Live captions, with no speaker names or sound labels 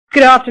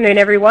Good afternoon,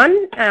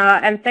 everyone,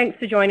 and thanks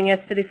for joining us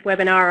for this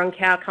webinar on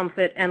cow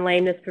comfort and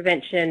lameness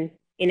prevention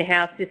in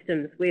house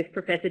systems with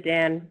Professor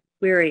Dan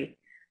Weary.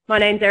 My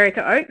name's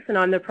Erica Oakes, and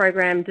I'm the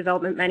Program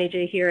Development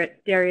Manager here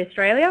at Dairy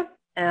Australia.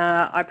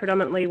 I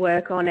predominantly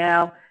work on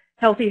our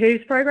Healthy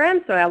Hooves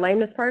program, so our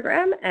lameness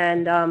program,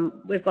 and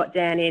we've got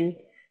Dan in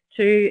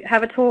to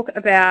have a talk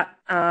about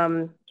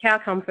cow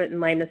comfort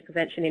and lameness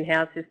prevention in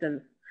house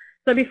systems.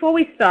 So before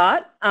we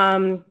start,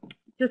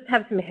 just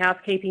have some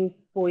housekeeping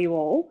for you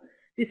all.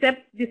 This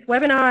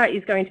webinar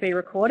is going to be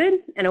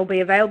recorded and it will be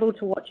available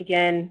to watch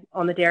again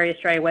on the Dairy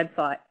Australia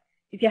website.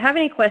 If you have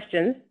any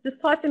questions, just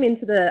type them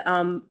into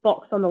the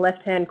box on the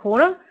left-hand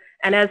corner,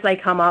 and as they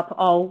come up,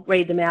 I'll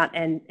read them out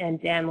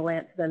and Dan will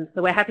answer them.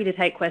 So we're happy to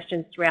take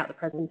questions throughout the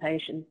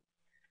presentation.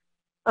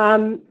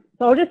 So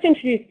I'll just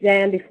introduce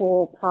Dan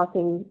before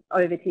passing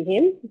over to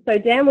him. So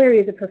Dan Weary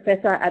is a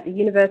professor at the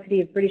University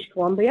of British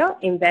Columbia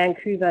in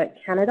Vancouver,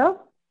 Canada.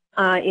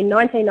 In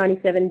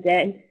 1997,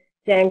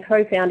 Dan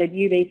co-founded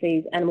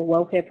UBC's Animal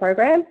Welfare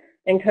Program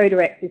and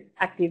co-directs this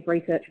active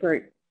research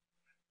group.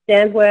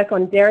 Dan's work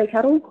on dairy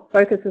cattle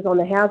focuses on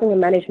the housing and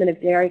management of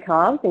dairy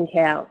calves and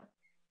cows.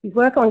 His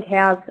work on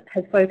cows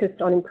has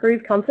focused on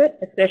improved comfort,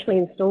 especially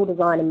in stall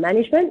design and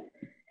management,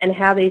 and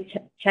how these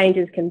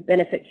changes can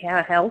benefit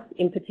cow health,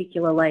 in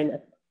particular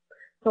lameness.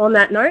 So on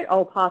that note,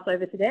 I'll pass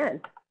over to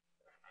Dan.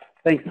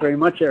 Thanks very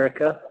much,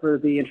 Erica, for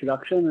the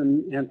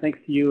introduction, and thanks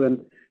to you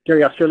and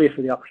Dairy Australia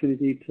for the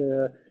opportunity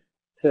to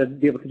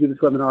be able to do this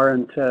webinar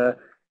and to,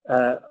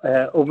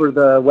 over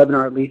the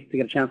webinar at least, to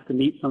get a chance to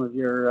meet some of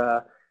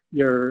your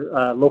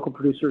local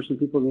producers and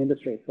people in the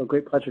industry. So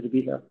great pleasure to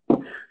be here.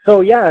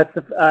 So yeah,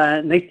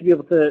 it's nice to be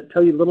able to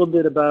tell you a little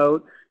bit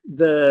about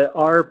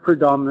our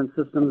predominant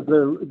systems.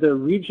 The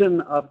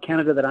region of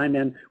Canada that I'm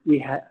in,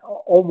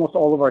 almost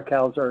all of our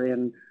cows are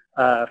in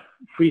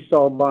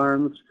freestall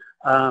barns,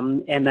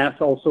 and that's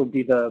also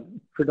be the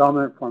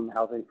predominant form of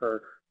housing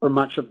for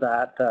much of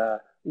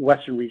that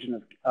western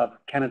region of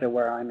Canada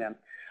where I'm in.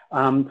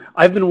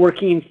 I've been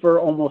working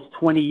for almost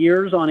 20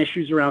 years on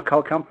issues around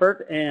cow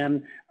comfort,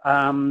 and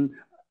none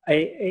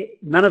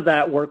of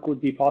that work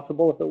would be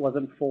possible if it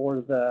wasn't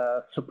for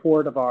the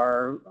support of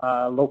our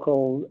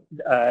local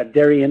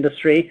dairy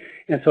industry.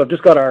 And so I've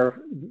just got our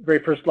very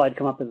first slide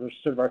come up as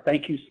sort of our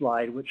thank you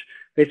slide, which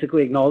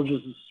basically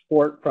acknowledges the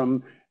support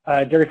from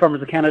Dairy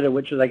Farmers of Canada,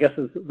 which is, I guess,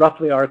 is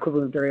roughly our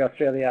equivalent of Dairy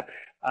Australia,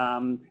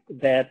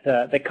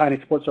 that kind of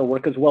supports our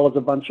work, as well as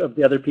a bunch of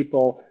the other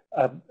people,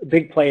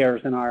 big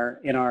players in our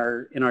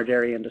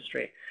dairy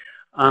industry.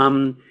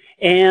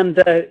 And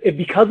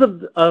because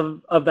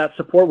of that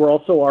support, we're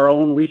also our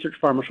own research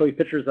farm. I'll show you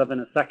pictures of in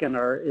a second.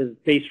 Is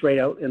based right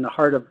out in the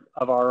heart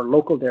of our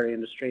local dairy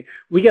industry.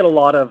 We get a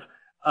lot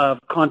of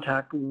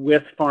contact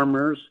with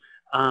farmers,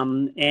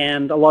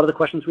 and a lot of the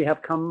questions we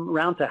have come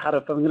around to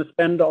if I'm going to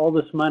spend all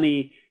this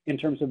money in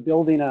terms of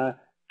building a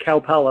cow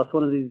palace,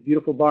 one of these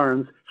beautiful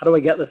barns, how do I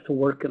get this to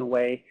work in a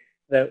way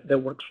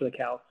that works for the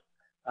cows?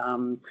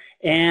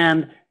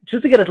 And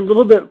just to get a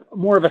little bit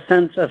more of a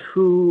sense of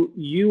who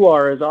you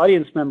are as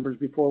audience members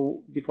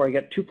before I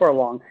get too far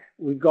along,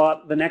 we've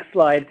got the next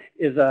slide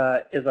is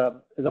a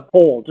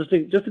poll, just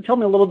to tell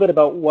me a little bit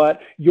about what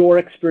your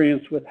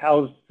experience with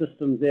house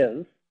systems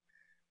is.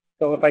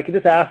 So if I could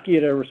just ask you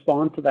to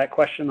respond to that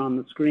question on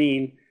the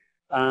screen,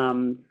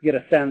 get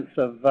a sense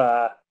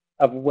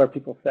of where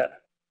people sit.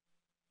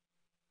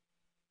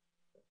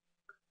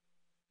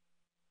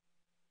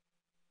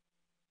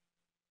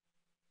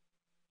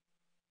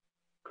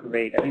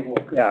 Great. I think we'll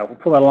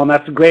pull that along.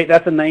 That's great.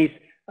 That's a nice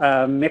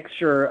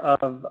mixture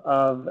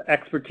of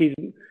expertise.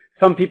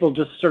 Some people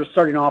just sort of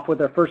starting off with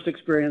their first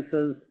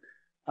experiences,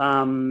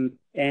 and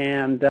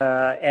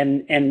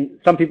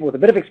some people with a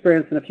bit of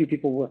experience, and a few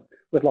people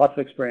with lots of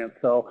experience.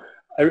 So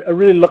I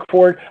really look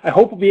forward. I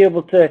hope we'll be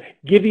able to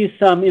give you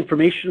some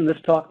information in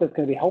this talk that's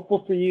going to be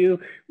helpful for you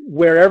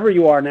wherever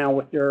you are now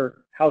with your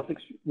house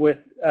with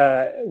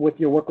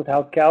your work with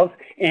house cows,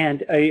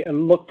 and I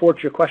look forward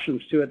to your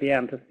questions too at the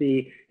end to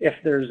see if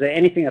there's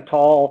anything at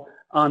all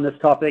on this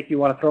topic you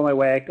want to throw my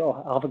way.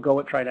 I'll have a go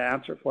at trying to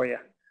answer for you.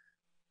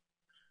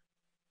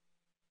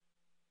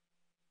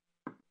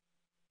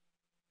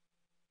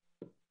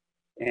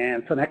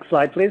 And so next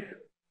slide, please.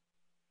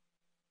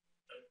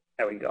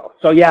 There we go.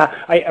 So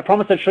yeah, I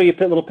promised I'd show you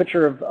a little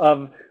picture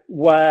of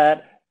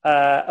what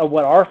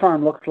our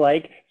farm looks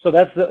like. So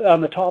that's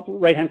on the top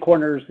right-hand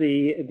corner is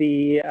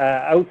the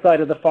outside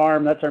of the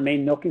farm. That's our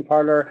main milking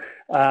parlor.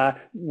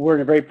 We're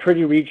in a very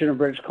pretty region of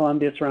British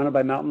Columbia, surrounded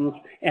by mountains.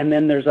 And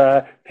then there's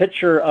a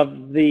picture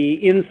of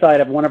the inside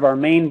of one of our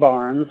main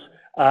barns.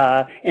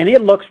 And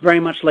it looks very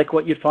much like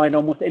what you'd find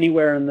almost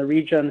anywhere in the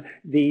region,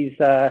 these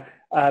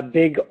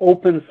big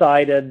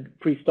open-sided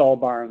pre-stall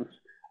barns.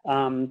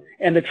 And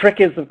the trick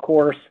is, of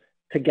course,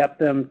 to get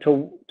them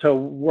to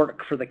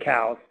work for the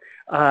cows.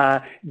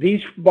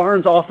 These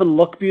barns often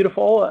look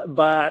beautiful,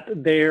 but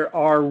there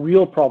are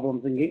real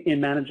problems in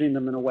managing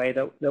them in a way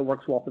that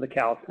works well for the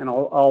cows. And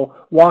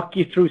I'll walk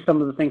you through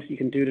some of the things you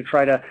can do to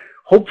try to,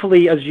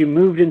 hopefully, as you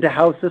move into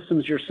house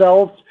systems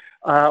yourselves,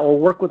 or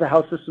work with the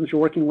house systems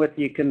you're working with,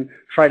 you can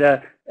try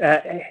to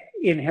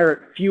inherit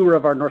fewer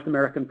of our North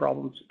American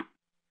problems.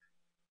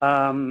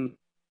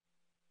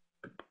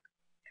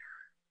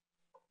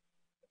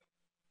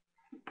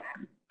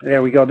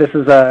 There we go. This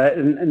is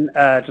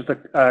just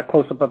a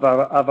close-up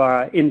of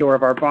our indoor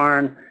of our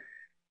barn,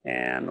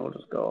 and we'll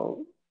just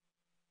go.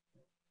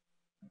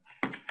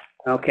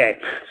 Okay,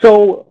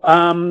 so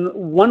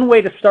one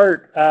way to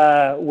start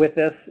with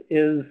this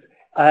is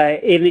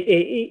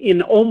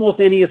in almost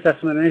any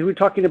assessment, and we're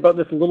talking about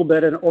this a little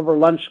bit and over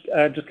lunch,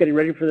 just getting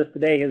ready for this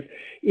today,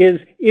 is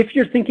if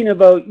you're thinking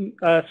about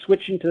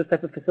switching to this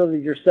type of facility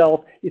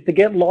yourself, is to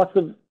get lots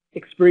of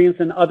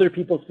experience in other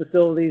people's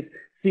facilities,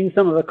 seeing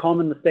some of the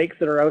common mistakes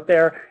that are out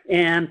there.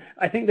 And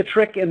I think the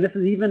trick, and this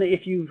is even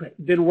if you've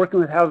been working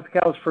with house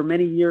cows for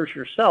many years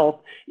yourself,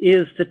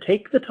 is to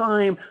take the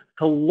time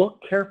to look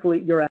carefully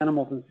at your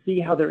animals and see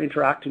how they're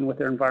interacting with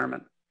their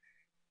environment.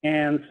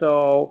 And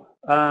so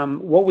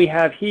what we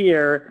have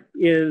here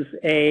is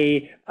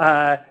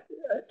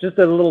just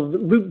a little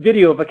loop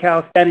video of a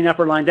cow standing up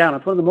or lying down.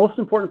 It's one of the most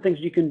important things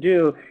you can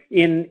do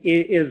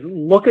is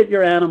look at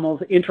your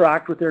animals,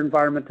 interact with their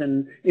environment,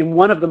 and in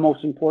one of the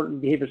most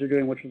important behaviors they're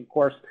doing, which is, of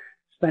course,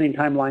 spending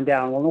time lying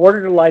down. Well, in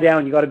order to lie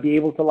down, you got to be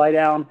able to lie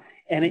down.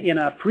 And in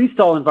a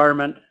freestall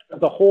environment,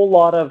 there's a whole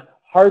lot of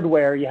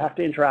hardware you have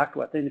to interact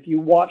with. And if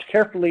you watch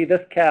carefully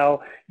this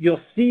cow,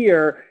 you'll see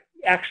her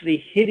actually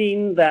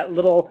hitting that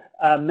little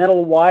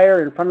metal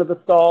wire in front of the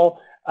stall.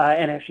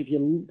 And actually, if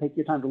you take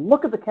your time to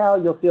look at the cow,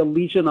 you'll see a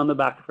lesion on the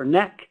back of her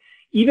neck.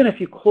 Even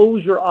if you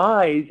close your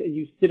eyes and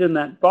you sit in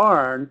that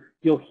barn,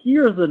 you'll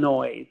hear the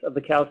noise of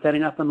the cow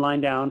standing up and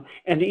lying down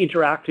and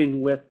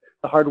interacting with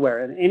the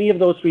hardware. And any of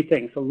those three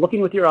things, so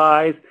looking with your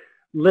eyes,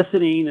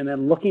 listening, and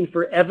then looking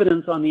for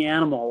evidence on the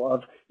animal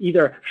of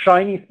either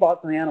shiny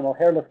spots on the animal,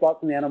 hairless spots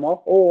on the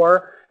animal,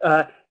 or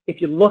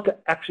if you look,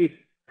 actually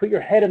put your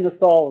head in the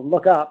stall and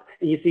look up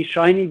and you see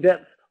shiny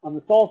bits on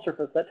the stall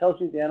surface, that tells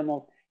you the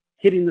animal's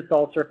hitting the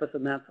stall surface,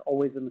 and that's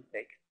always a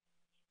mistake.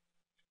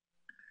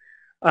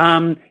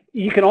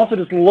 You can also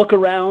just look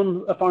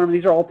around a farm.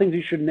 These are all things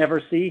you should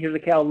never see. Here's a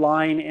cow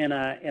lying in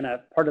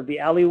a part of the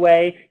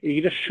alleyway.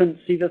 You just shouldn't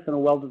see this in a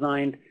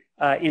well-designed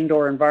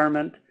indoor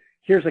environment.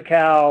 Here's a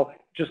cow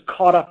just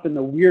caught up in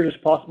the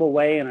weirdest possible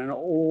way in an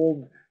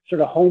old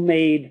sort of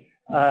homemade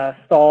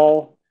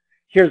stall.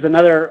 Here's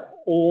another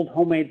old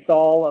homemade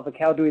stall of a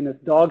cow doing this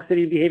dog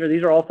sitting behavior.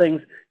 These are all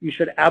things you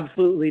should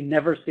absolutely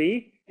never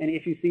see. And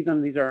if you see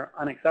them, these are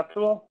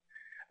unacceptable.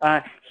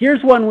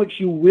 Here's one which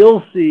you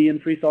will see in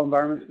freestall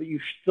environments, but you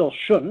still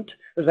shouldn't.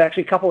 There's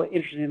actually a couple of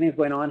interesting things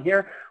going on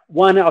here.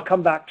 One I'll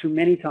come back to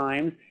many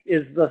times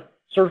is the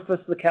surface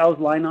the cow's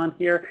lying on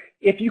here.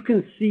 If you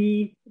can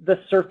see the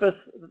surface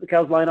that the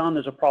cow's lying on,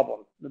 there's a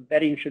problem. The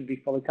bedding should be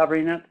fully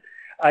covering it.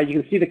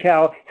 You can see the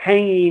cow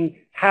hanging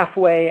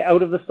halfway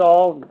out of the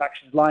stall. In fact,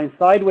 she's lying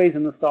sideways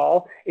in the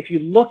stall. If you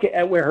look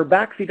at where her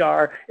back feet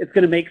are, it's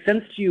going to make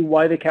sense to you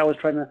why the cow is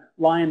trying to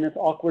lie in this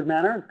awkward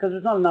manner. It's because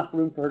there's not enough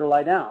room for her to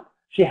lie down.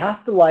 She has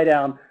to lie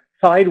down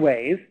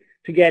sideways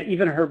to get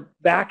even her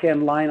back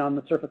end lying on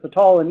the surface at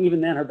all, and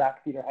even then her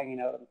back feet are hanging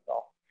out of the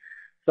stall.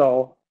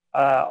 So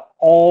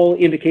all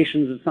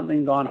indications of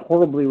something gone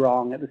horribly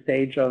wrong at the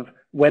stage of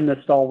when the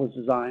stall was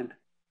designed.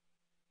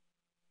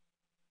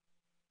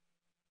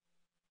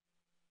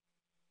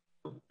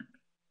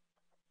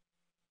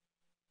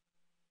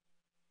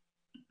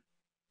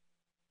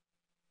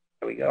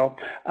 There we go.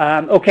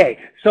 Okay,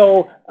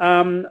 so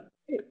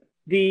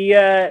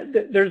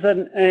there's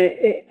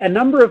a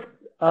number of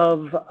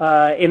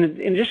in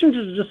addition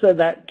to just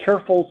that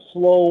careful,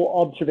 slow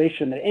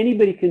observation that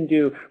anybody can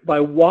do by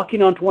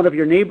walking onto one of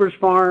your neighbor's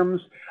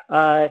farms, we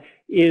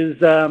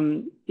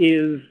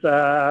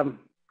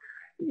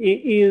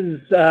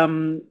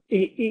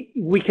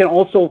can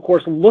also, of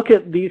course, look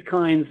at these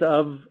kinds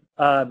of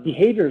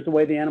behaviors, the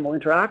way the animal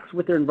interacts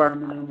with their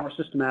environment in a more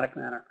systematic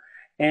manner.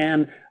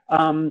 And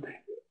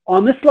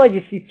on this slide,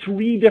 you see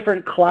three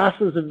different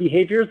classes of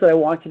behaviors that I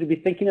want you to be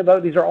thinking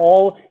about. These are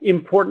all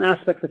important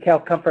aspects of cow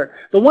comfort.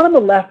 The one on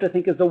the left, I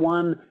think, is the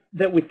one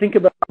that we think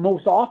about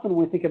most often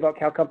when we think about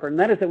cow comfort, and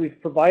that is that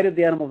we've provided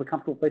the animal a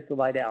comfortable place to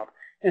lie down.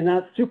 And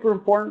that's super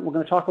important. We're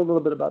going to talk a little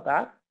bit about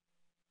that.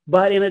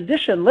 But in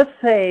addition, let's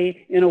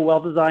say in a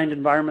well-designed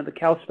environment, the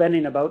cow's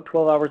spending about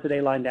 12 hours a day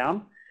lying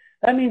down.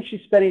 That means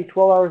she's spending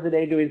 12 hours a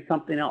day doing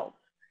something else.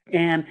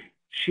 And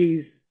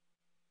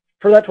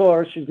for that 12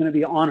 hours, she's going to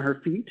be on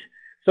her feet.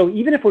 So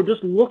even if we're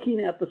just looking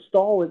at the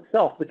stall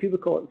itself, the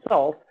cubicle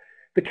itself,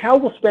 the cow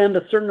will spend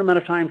a certain amount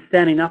of time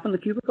standing up in the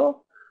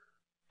cubicle.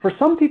 For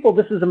some people,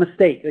 this is a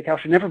mistake. The cow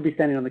should never be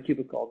standing on the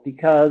cubicle,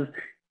 because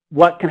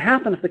what can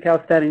happen if the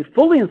cow's standing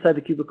fully inside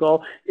the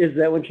cubicle is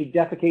that when she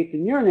defecates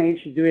and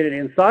urinates, she's doing it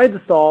inside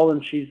the stall,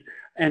 and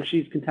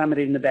she's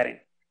contaminating the bedding.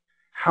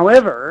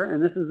 However,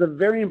 and this is a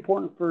very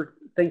important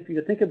thing for you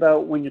to think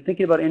about when you're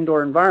thinking about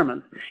indoor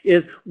environments,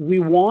 is we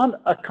want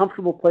a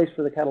comfortable place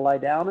for the cow to lie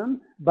down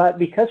in, but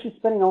because she's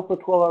spending also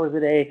 12 hours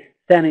a day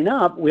standing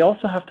up, we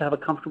also have to have a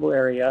comfortable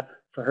area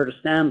for her to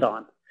stand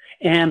on.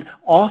 And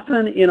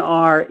often in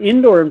our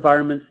indoor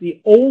environments, the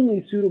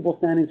only suitable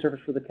standing surface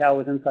for the cow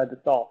is inside the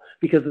stall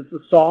because it's a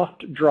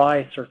soft,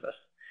 dry surface.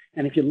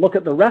 And if you look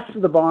at the rest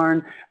of the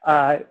barn,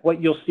 what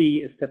you'll see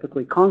is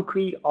typically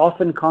concrete,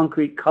 often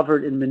concrete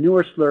covered in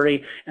manure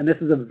slurry, and this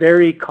is a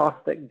very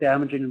caustic,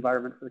 damaging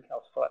environment for the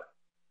cow's foot.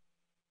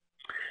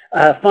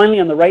 Finally,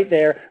 on the right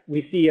there,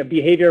 we see a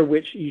behavior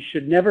which you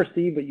should never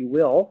see, but you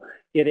will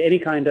in any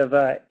kind of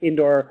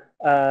indoor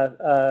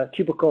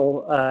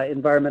cubicle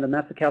environment, and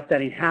that's the cow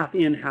standing half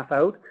in, half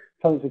out.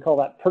 Sometimes we call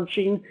that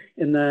perching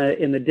in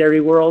the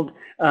dairy world.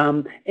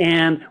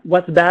 And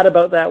what's bad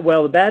about that?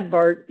 Well, the bad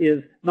part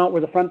is not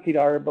where the front feet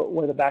are, but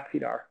where the back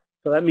feet are.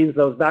 So that means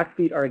those back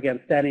feet are, again,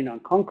 standing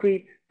on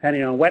concrete,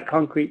 standing on wet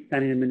concrete,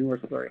 standing in manure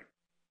slurry.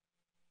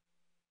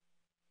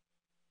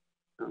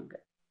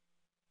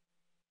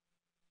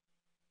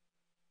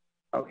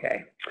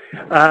 Okay.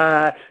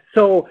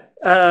 So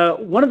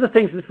one of the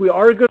things is we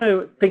are going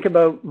to think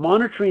about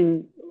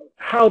monitoring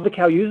how the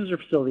cow uses her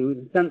facility. We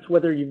can sense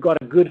whether you've got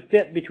a good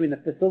fit between the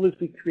facilities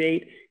we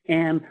create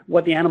and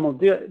what the animal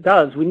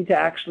does. We need to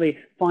actually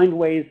find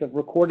ways of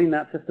recording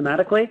that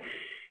systematically.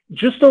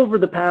 Just over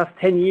the past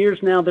 10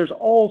 years now, there's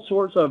all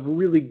sorts of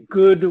really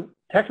good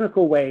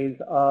technical ways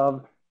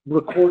of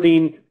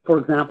recording, for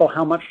example,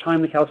 how much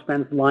time the cow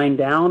spends lying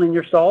down in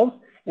your stalls.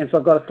 And so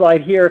I've got a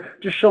slide here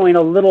just showing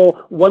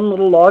one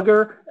little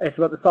logger. It's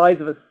about the size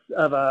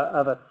of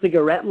a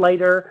cigarette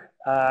lighter.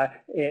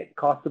 It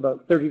costs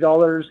about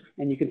 $30,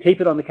 and you can tape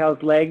it on the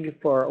cow's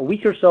leg for a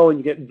week or so, and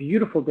you get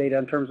beautiful data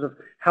in terms of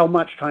how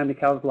much time the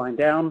cow's lying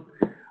down.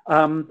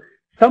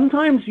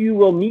 Sometimes you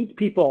will meet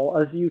people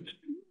as you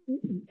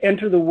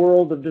enter the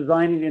world of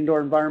designing indoor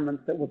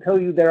environments that will tell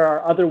you there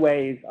are other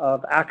ways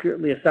of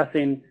accurately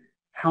assessing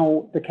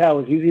how the cow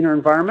is using her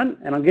environment.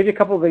 And I'll give you a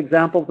couple of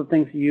examples of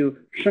things you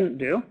shouldn't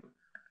do.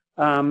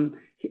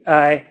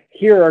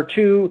 Here are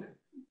two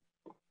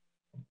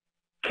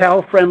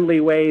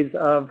cow-friendly ways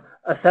of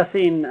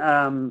assessing,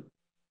 or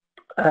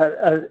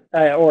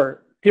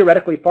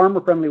theoretically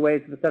farmer-friendly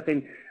ways of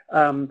assessing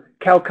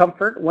cow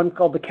comfort. One's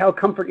called the Cow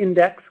Comfort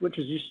Index, which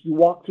is just you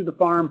walk through the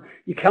farm,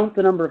 you count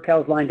the number of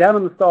cows lying down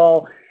in the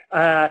stall,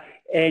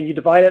 and you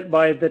divide it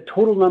by the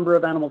total number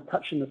of animals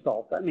touching the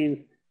stall. That means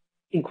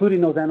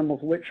including those animals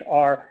which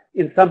are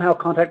in somehow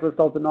contact with the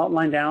stall but not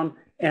lying down,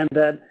 and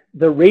that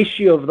the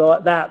ratio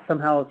of that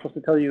somehow is supposed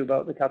to tell you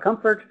about the cow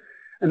comfort.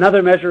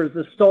 Another measure is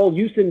the stall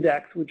use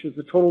index, which is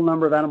the total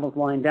number of animals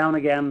lying down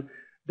again,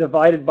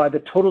 divided by the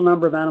total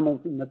number of animals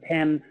in the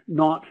pen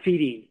not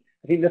feeding.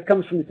 I think this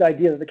comes from this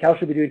idea that the cow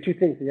should be doing two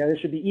things. They either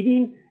should be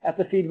eating at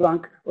the feed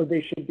bunk, or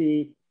they should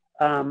be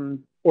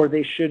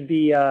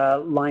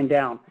lying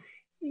down.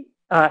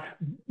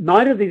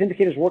 Neither of these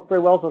indicators work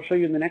very well, so I'll show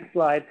you in the next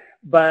slide.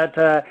 But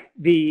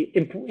the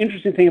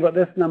interesting thing about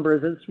this number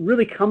is it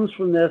really comes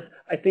from this,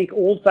 I think,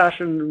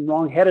 old-fashioned and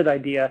wrong-headed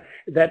idea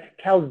that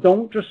cows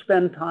don't just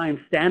spend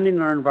time standing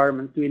in our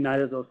environments doing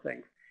neither of those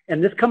things.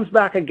 And this comes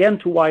back again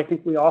to why I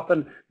think we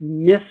often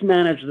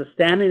mismanage the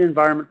standing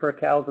environment for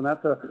cows, and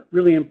that's a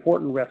really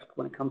important risk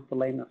when it comes to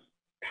lameness.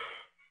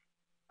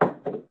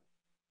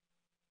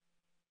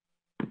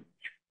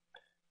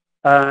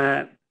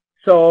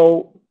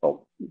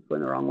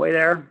 Going the wrong way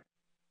there.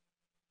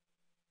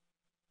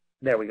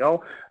 There we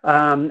go.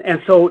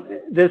 And so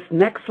this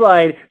next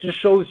slide just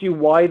shows you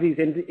why these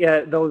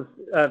those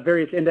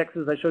various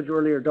indexes I showed you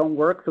earlier don't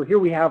work. So here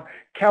we have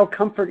Cow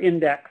Comfort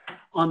Index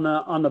on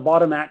the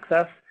bottom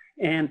axis,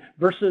 and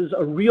versus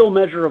a real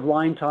measure of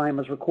line time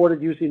as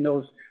recorded using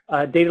those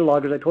data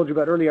loggers I told you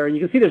about earlier. And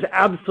you can see there's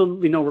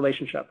absolutely no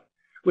relationship,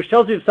 which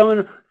tells you if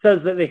someone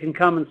says that they can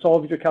come and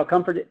solve your cow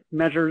comfort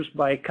measures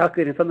by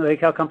calculating something like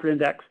a Cow Comfort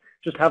Index,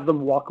 just have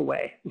them walk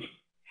away.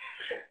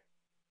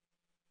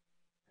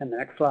 And the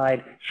next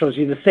slide shows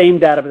you the same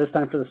data, but this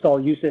time for the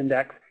stall use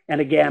index. And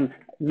again,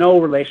 no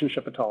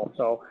relationship at all.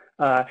 So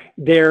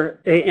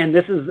and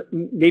this is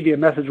maybe a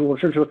message we'll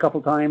return to a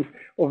couple times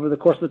over the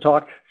course of the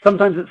talk.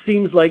 Sometimes it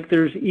seems like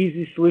there's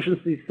easy solutions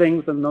to these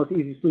things, and those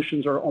easy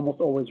solutions are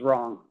almost always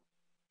wrong.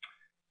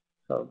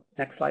 So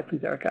next slide,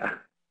 please, Erica.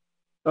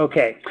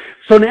 Okay,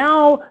 so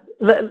now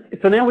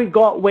we've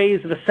got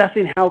ways of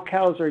assessing how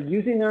cows are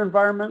using their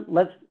environment.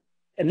 Let's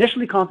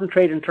initially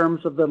concentrate in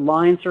terms of the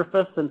line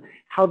surface and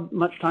how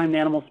much time the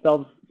animal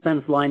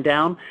spends lying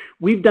down.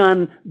 We've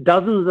done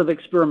dozens of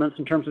experiments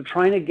in terms of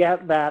trying to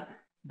get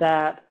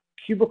that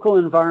cubicle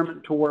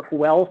environment to work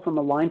well from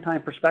a line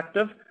time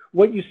perspective.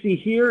 What you see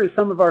here is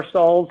some of our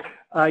stalls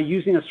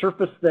using a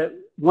surface that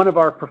one of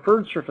our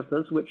preferred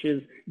surfaces, which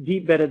is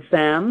deep bedded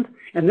sand.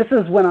 And this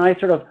is when I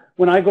go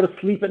to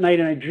sleep at night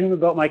and I dream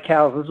about my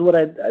cows. This is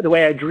the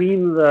way I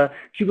dream the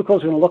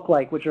cubicles are going to look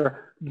like, which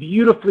are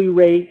beautifully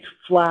raked,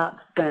 flat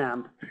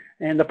sand.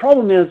 And the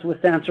problem is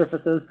with sand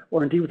surfaces,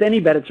 or indeed with any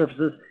bedded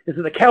surfaces, is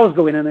that the cows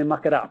go in and they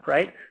muck it up,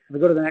 right? If we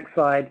go to the next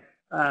slide,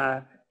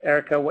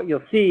 Erica, what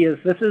you'll see is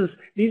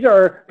these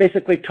are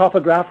basically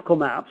topographical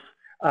maps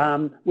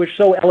which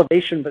show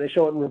elevation, but they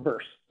show it in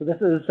reverse. So this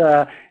is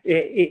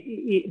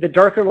the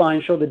darker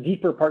lines show the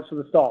deeper parts of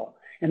the stall.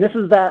 And this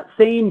is that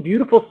same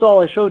beautiful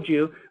stall I showed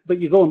you, but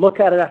you go and look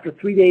at it after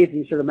 3 days and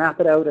you sort of map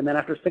it out, and then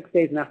after 6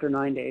 days and after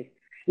 9 days.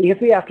 And you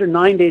can see after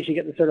 9 days you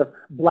get the sort of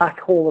black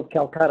hole of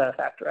Calcutta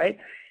effect, right?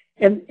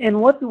 And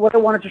what I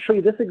wanted to show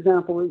you this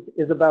example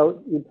is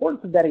about the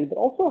importance of bedding, but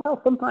also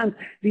how sometimes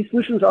these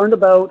solutions aren't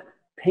about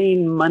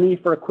paying money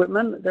for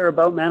equipment, they're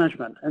about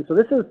management. And so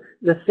this is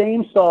the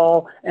same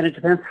stall, and it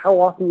depends how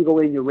often you go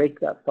in, you rake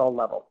that stall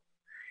level.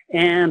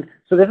 And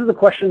so this is a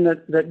question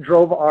that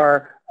drove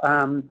our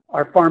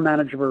farm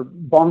manager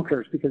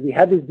bonkers, because he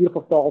had these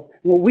beautiful stalls.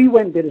 And what we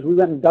went and did is we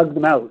went and dug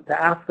them out to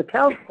ask the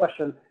cows the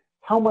question,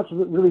 how much does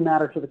it really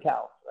matter to the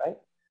cows, right?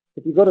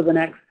 If you go to the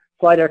next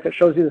slide, Eric, that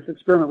shows you this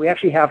experiment, we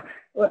actually have,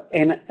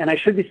 and I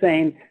should be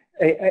saying,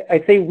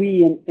 I say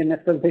we in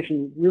this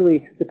presentation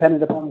really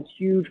depended upon this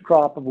huge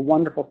crop of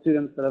wonderful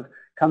students that have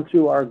come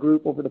through our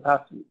group over the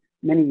past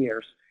many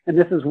years. And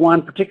this is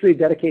one particularly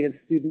dedicated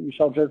student,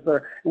 Michelle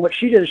Gisler. And what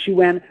she did is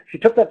she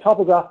took that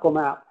topographical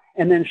map,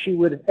 and then she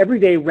would, every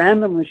day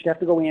randomly, she'd have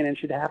to go in and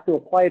she'd have to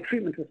apply a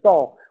treatment to a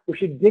stall, where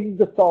she'd dig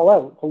the stall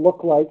out to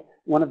look like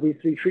one of these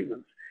 3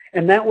 treatments.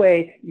 And that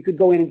way, you could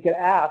go in and get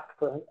asked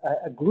for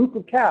a group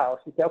of cows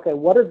and say, okay,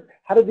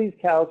 how did these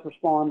cows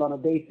respond on a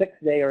day 6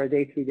 day or a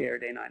day 3 day or a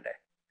day 9 day?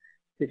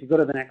 So if you go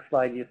to the next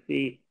slide, you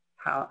see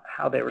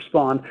how they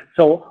respond.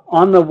 So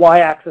on the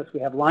y-axis, we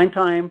have line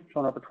time,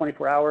 shown over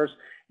 24 hours.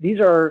 These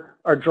are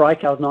dry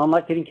cows,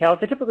 non-lactating cows.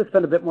 They typically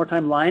spend a bit more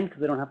time lined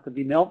because they don't have to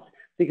be milked.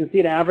 So you can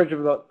see an average of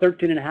about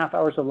 13.5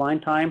 hours of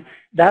line time.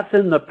 That's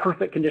in the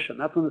perfect condition.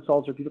 That's when the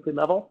stalls are beautifully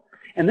level.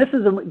 And this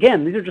is,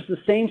 again, these are just the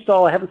same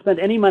stall. I haven't spent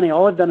any money.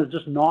 All I've done is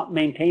just not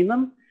maintain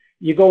them.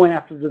 You go in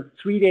after the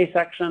 3-day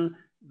section,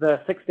 the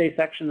 6-day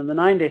section, and the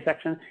 9-day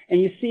section, and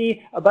you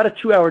see about a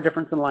 2-hour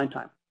difference in line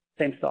time.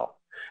 Same stall.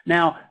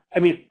 Now, I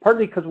mean,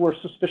 partly because we're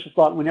a suspicious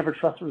lot and we never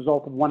trust the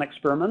result of one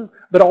experiment,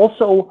 but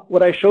also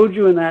what I showed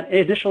you in that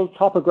initial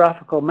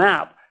topographical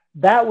map,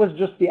 that was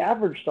just the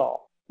average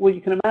stall. Well, you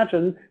can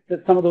imagine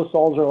that some of those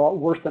stalls are a lot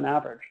worse than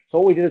average. So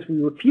what we did is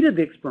we repeated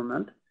the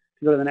experiment.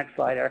 Go to the next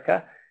slide,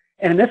 Erica.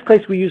 And in this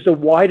case, we used a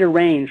wider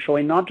range,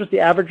 showing not just the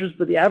averages,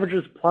 but the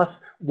averages plus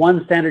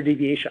 1 standard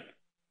deviation.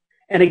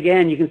 And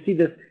again, you can see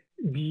this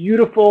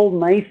beautiful,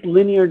 nice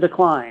linear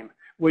decline,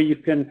 where you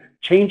can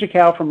change a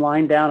cow from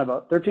lying down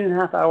about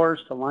 13.5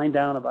 hours to lying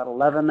down about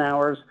 11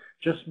 hours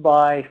just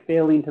by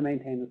failing to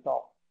maintain the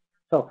stall.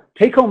 So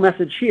take-home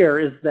message here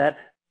is that,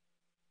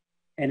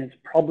 and it's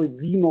probably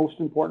the most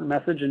important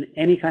message in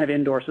any kind of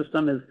indoor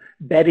system, is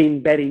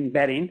bedding, bedding,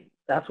 bedding.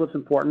 That's what's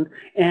important.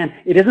 And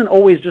it isn't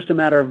always just a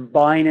matter of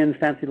buying in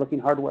fancy-looking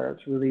hardware.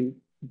 It's really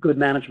good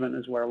management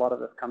is where a lot of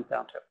this comes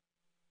down to.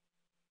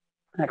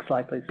 Next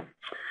slide, please.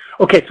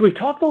 Okay, so we've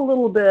talked a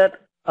little bit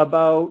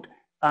about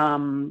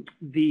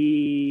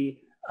the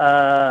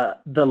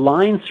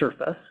line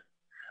surface.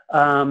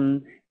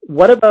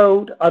 What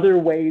about other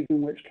ways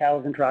in which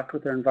cows interact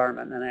with their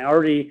environment? And I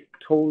already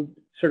sort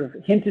of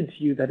hinted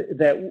to you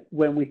that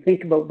when we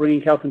think about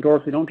bringing cows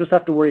indoors, we don't just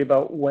have to worry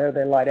about where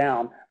they lie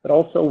down, but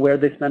also where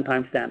they spend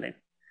time standing.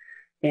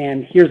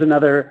 And here's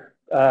another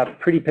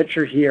pretty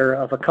picture here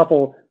of a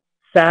couple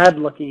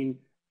sad-looking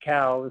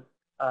cows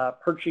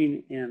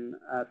perching in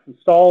some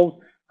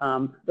stalls.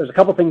 There's a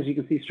couple things you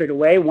can see straight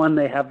away. One,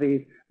 they have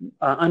the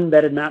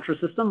unbedded mattress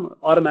system,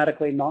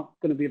 automatically not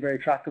going to be a very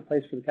attractive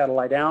place for the cow to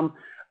lie down.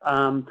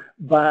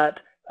 But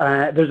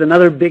there's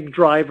another big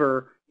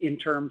driver in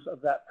terms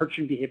of that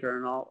perching behavior,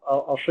 and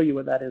I'll show you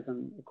what that is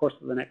in the course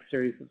of the next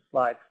series of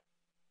slides.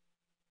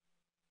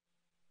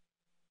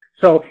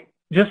 So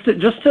just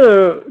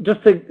so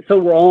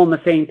we're all on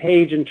the same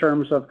page in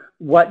terms of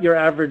what your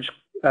average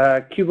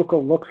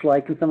cubicle looks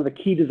like and some of the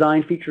key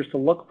design features to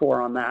look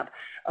for on that,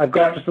 I've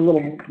got just a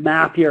little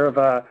map here of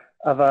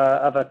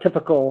a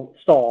typical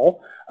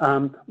stall.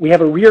 We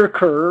have a rear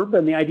curb,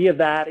 and the idea of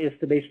that is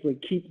to basically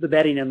keep the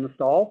bedding in the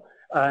stall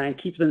and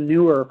keep the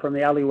manure from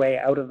the alleyway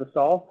out of the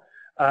stall.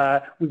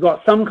 We've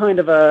got some kind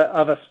of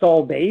a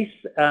stall base,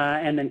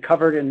 and then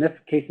covered in this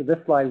case of this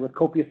slide with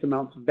copious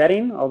amounts of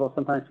bedding, although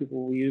sometimes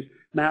people will use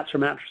mats or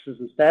mattresses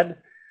instead.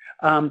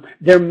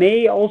 There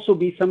may also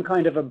be some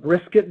kind of a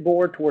brisket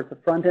board towards the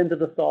front end of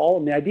the stall,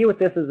 and the idea with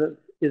this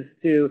is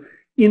to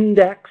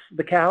index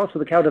the cow so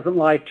the cow doesn't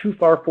lie too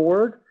far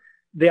forward.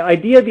 The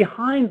idea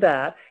behind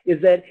that is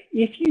that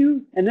if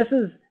you, and this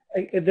is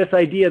this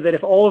idea that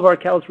if all of our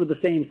cows were the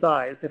same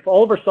size, if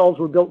all of our stalls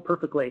were built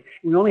perfectly,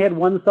 and we only had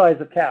one size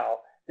of cow,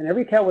 and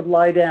every cow would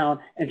lie down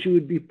and she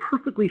would be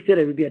perfectly fitted.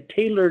 It would be a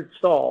tailored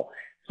stall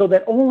so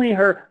that only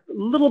her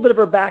little bit of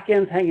her back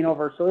end's hanging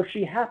over. So if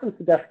she happens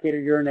to defecate or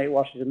urinate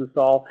while she's in the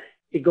stall,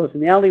 it goes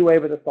in the alleyway,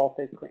 but the stall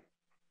stays clean.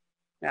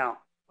 Now,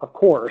 of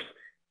course,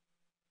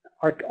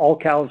 all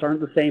cows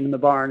aren't the same in the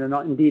barn, and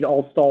indeed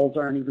all stalls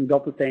aren't even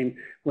built the same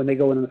when they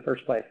go in the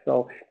first place.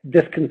 So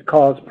this can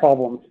cause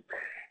problems.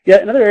 Yeah,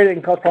 another area that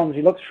can cause problems,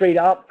 you look straight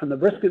up from the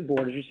brisket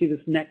board as you see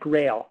this neck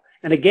rail.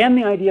 And again,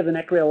 the idea of the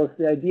neck rail is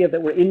the idea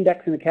that we're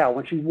indexing the cow.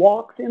 When she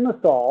walks in the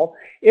stall,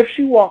 if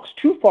she walks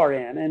too far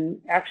in, and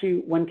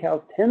actually when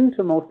cows tend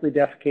to mostly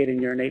defecate and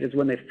urinate is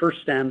when they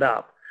first stand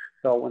up.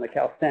 So when the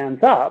cow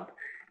stands up,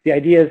 the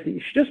idea is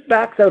that she just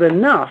backs out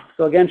enough,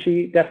 so again,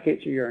 she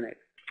defecates or urinates.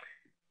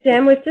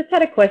 Dan, we've just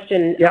had a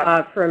question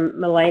from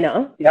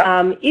Milena.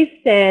 Is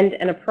sand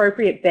an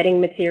appropriate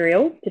bedding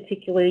material,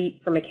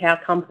 particularly from a cow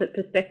comfort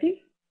perspective?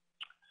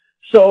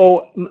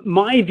 So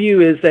my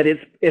view is that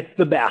it's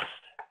the best,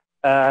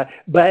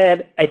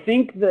 but I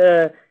think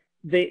the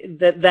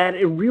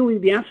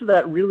answer to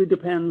that really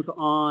depends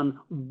on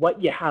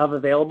what you have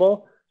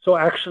available. So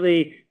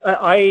actually,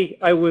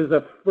 I was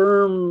a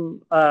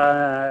firm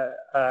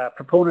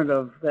proponent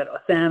of that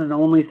sand and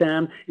only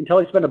sand until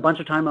I spent a bunch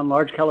of time on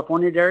large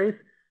California dairies.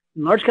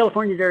 In large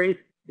California dairies,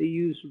 they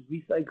use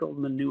recycled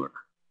manure.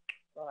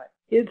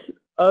 It's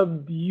a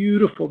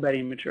beautiful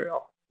bedding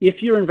material.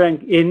 If you're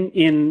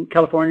in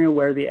California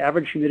where the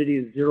average humidity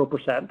is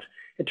 0%,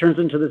 it turns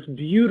into this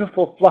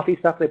beautiful fluffy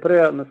stuff. They put it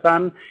out in the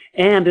sun,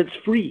 and it's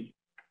free.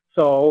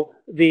 So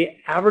the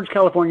average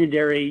California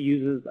dairy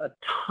uses a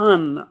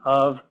ton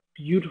of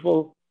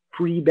beautiful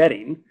free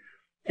bedding,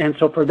 and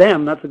so for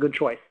them, that's a good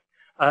choice.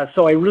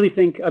 So I really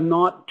think I'm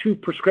not too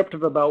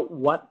prescriptive about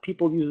what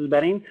people use as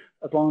bedding,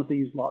 as long as they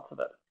use lots of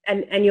it.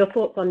 And your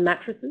thoughts on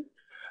mattresses?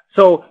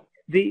 So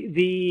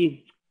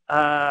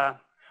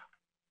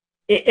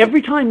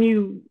every time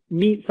you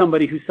meet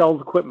somebody who sells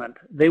equipment,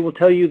 they will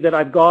tell you that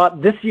I've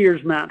got this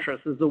year's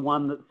mattress is the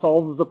one that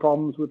solves the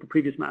problems with the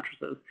previous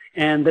mattresses,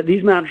 and that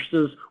these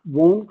mattresses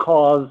won't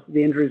cause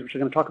the injuries, which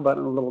I'm going to talk about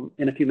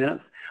in a few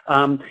minutes,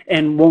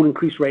 and won't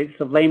increase rates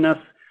of lameness.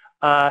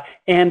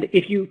 And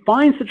if you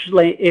find such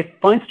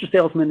a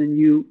salesman and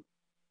you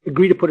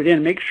agree to put it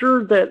in, make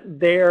sure that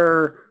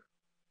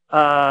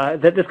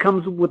that this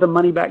comes with a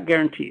money-back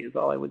guarantee is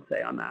all I would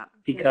say on that.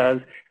 Because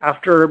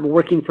after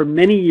working for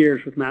many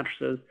years with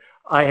mattresses,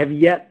 I have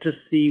yet to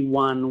see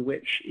one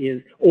which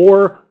is,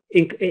 or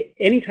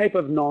any type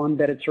of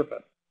non-bedded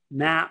surface,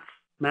 mats,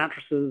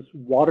 mattresses,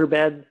 water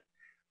beds,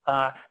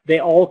 they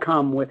all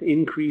come with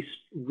increased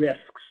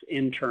risks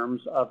in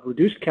terms of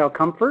reduced cow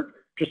comfort,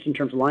 just in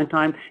terms of line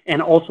time,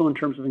 and also in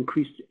terms of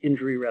increased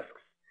injury risks.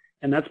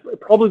 And that's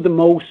probably the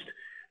most,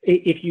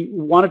 if you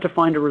wanted to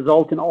find a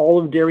result in all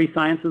of dairy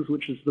sciences,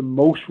 which is the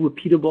most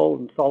repeatable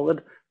and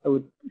solid, I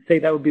would say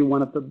that would be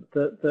one of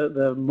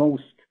the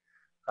most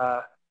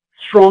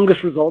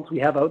strongest results we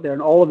have out there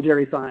in all of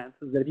dairy science,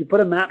 is that if you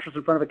put a mattress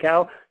in front of a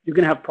cow, you're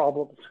going to have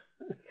problems.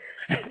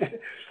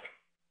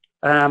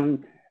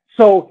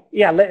 So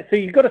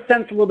you've got to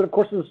sense a little bit, of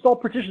course, the stall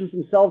partitions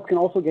themselves can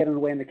also get in the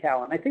way in the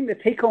cow. And I think the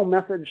take-home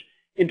message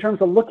in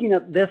terms of looking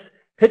at this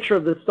picture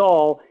of the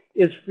stall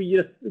is for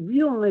you to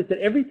realize that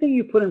everything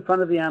you put in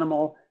front of the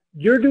animal,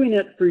 you're doing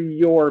it for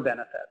your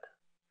benefit.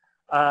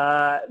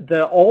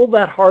 All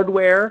that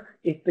hardware,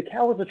 if the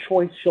cow has a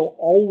choice, she'll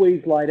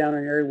always lie down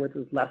in an area where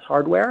there's less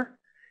hardware.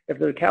 If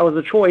the cow has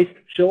a choice,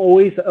 she'll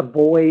always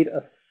avoid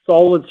a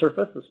solid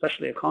surface,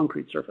 especially a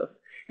concrete surface.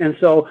 And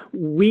so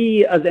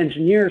we as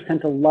engineers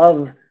tend to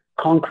love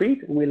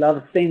concrete, and we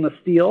love stainless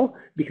steel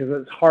because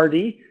it's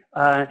hardy.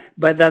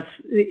 But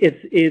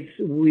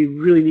we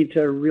really need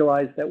to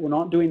realize that we're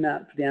not doing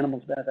that for the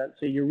animal's benefit.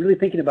 So you're really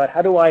thinking about,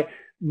 how do I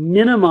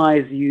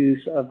minimize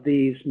use of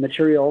these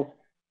materials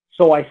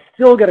so I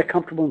still get a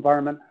comfortable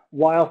environment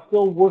while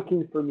still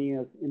working for me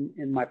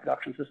in my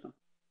production system.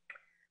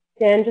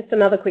 Dan, just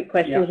another quick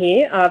question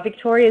here.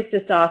 Victoria's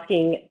just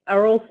asking,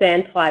 are all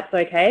sand types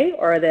okay,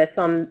 or are there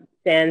some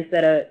sands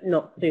that are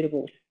not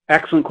suitable?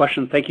 Excellent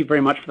question. Thank you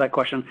very much for that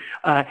question.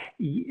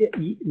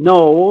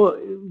 No,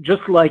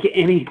 just like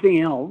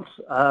anything else,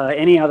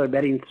 any other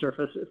bedding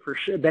surface,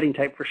 bedding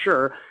type for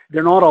sure,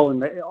 they're not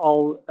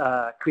all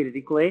created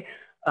equally.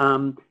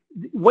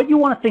 What you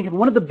want to think of,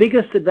 one of the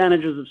biggest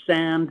advantages of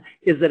sand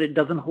is that it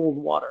doesn't hold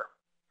water.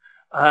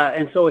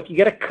 And so if you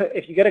get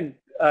a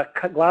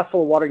glass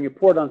full of water and you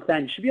pour it on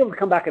sand, you should be able to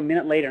come back a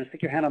minute later and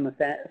stick your hand on the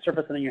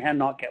surface and then your hand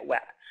not get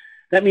wet.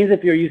 That means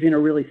if you're using a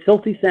really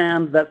silty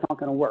sand, that's not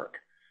going to work.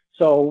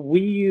 So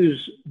we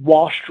use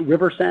washed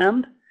river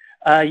sand.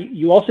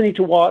 You also need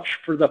to watch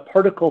for the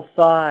particle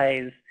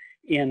size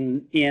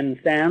in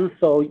sand.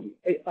 So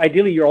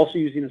ideally, you're also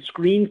using a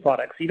screen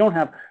product. So you don't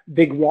have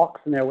big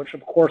rocks in there, which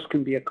of course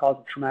can be a cause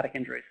of traumatic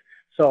injuries.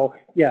 So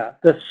yeah,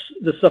 the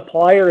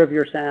supplier of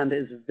your sand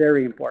is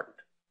very important.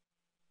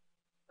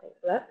 Thanks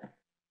for that.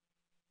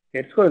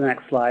 Okay, let's go to the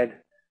next slide,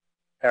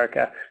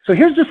 Erica. So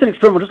here's just an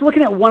experiment, just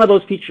looking at one of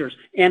those features.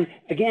 And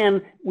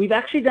again, we've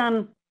actually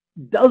done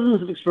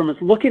dozens of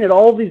experiments looking at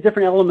all these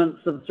different elements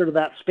of sort of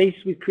that space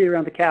we've created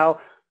around the cow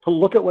to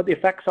look at what the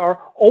effects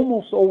are.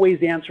 Almost always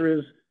the answer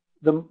is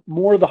the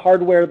more the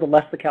hardware, the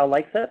less the cow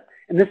likes it.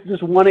 And this is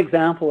just one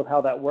example of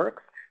how that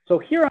works. So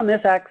here on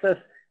this axis,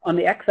 on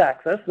the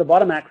x-axis, the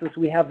bottom axis,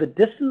 we have the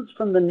distance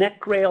from the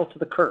neck rail to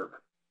the curb.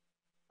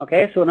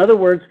 Okay, so in other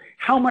words,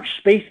 how much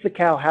space the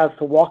cow has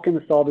to walk in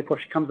the stall before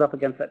she comes up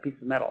against that piece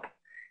of metal.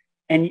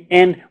 And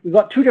we've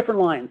got two different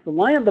lines. The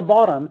line at the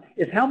bottom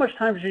is how much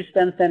time does she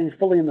spend standing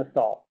fully in the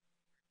stall.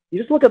 You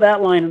just look at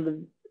that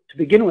line to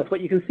begin with.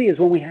 What you can see is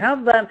when we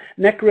have that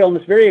neck rail in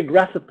this very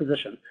aggressive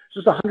position,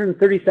 just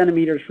 130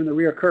 centimeters from the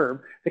rear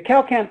curb, the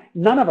cow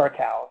none of our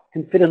cows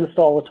can fit in the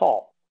stall at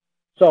all.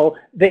 So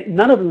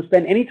none of them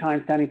spend any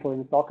time standing fully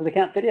in the stall because they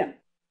can't fit in.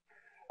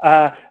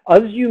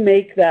 As you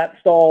make that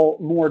stall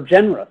more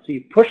generous, so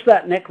you push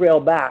that neck rail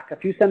back a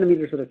few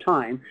centimeters at a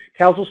time,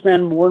 cows will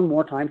spend more and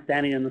more time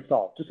standing in the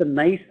stall. Just a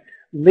nice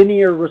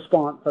linear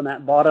response on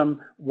that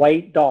bottom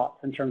white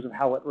dots in terms of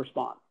how it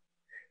responds.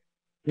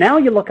 Now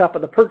you look up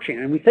at the perching,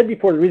 and we said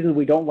before the reason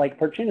we don't like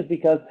perching is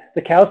because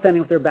the cow's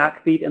standing with their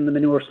back feet in the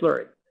manure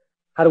slurry.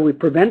 How do we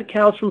prevent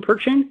cows from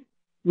perching?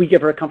 We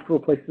give her a comfortable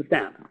place to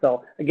stand.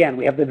 So again,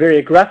 we have the very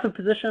aggressive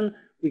position,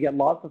 we get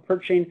lots of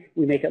perching,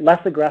 we make it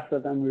less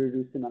aggressive, and we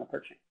reduce the amount of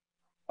perching.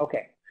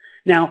 Okay.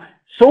 Now,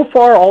 so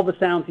far all the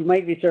sounds, you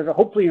might be sort of,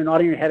 hopefully you're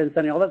nodding your head and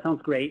saying, oh, that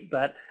sounds great,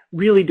 but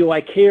really do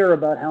I care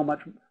about how much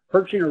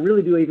perching, or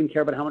really do I even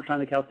care about how much time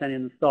the cow's standing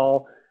in the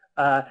stall?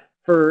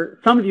 For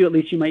some of you at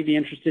least, you might be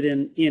interested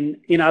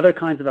in other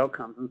kinds of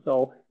outcomes. And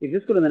so if you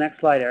just go to the next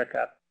slide,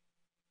 Erica,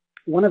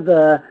 one of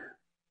the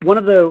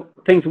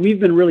things we've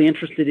been really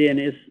interested in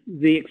is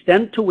the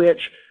extent to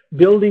which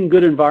building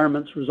good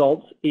environments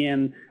results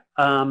in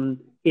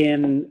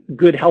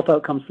good health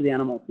outcomes for the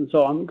animals. And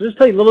so I'm going to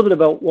tell you a little bit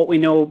about what we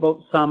know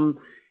about some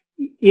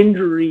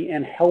injury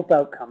and health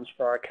outcomes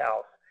for our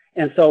cows.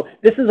 And so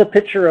this is a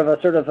picture of a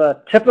sort of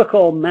a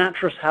typical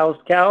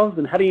mattress-housed cows.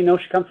 And how do you know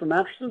she comes from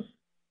mattresses?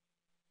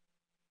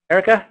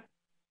 Erica?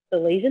 The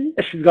lesions?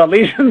 She's got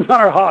lesions on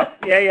her hock.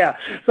 Yeah.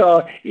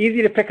 So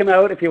easy to pick them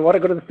out. If you want to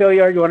go to the sale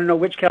yard, you want to know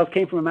which cows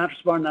came from a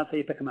mattress barn, that's how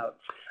you pick them out.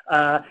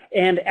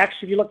 And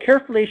actually, if you look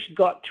carefully, she's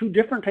got two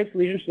different types of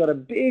lesions. She's got a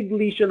big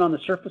lesion on the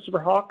surface of her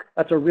hock.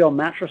 That's a real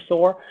mattress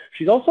sore.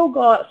 She's also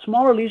got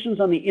smaller lesions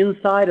on the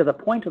inside of the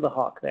point of the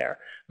hock there.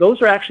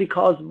 Those are actually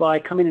caused by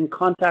coming in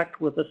contact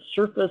with the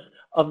surface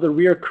of the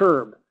rear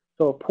curb.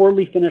 So a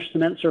poorly finished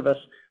cement surface.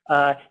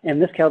 And in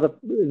this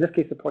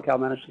case, the poor cow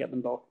managed to get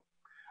them both.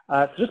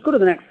 So just go to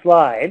the next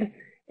slide,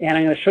 and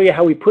I'm going to show you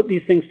how we put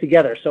these things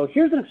together. So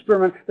here's an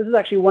experiment. This is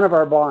actually one of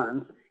our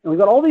barns, and we've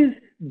got all these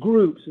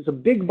groups. It's a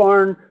big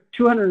barn,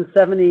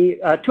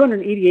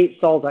 288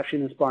 stalls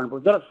actually in this barn, but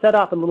we've got it set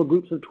up in little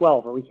groups of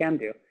 12, or we can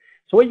do.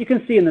 So what you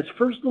can see in this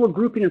first little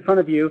grouping in front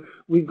of you,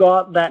 we've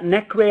got that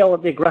neck rail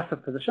at the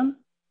aggressive position.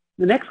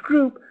 The next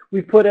group,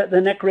 we put at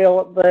the neck rail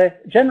at the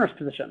generous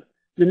position.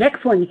 The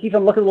next one, you keep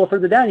on looking a little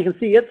further down, you can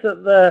see it's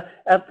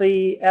at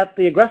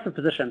the aggressive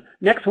position.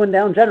 Next one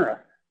down, generous.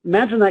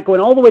 Imagine that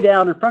going all the way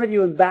down in front of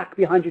you and back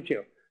behind you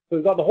too. So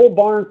we've got the whole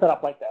barn set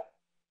up like this.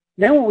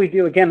 Then what we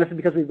do, again, this is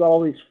because we've got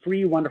all these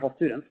free, wonderful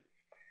students.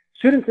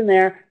 Students in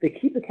there, they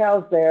keep the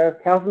cows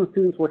there. Cows and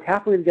students work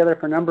happily together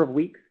for a number of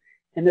weeks.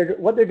 And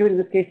what they're doing in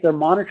this case, they're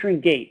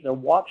monitoring gait. They're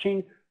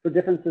watching for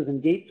differences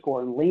in gait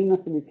score and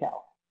lameness in these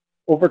cows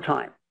over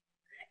time.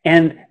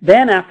 And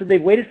then after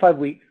they've waited 5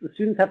 weeks, the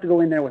students have to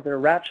go in there with their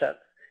ratchets,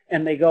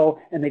 and they go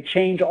and they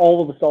change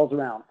all of the stalls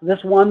around. So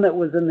this one that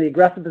was in the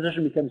aggressive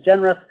position becomes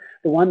generous.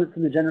 The one that's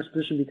in the generous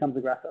position becomes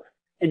aggressive.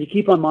 And you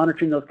keep on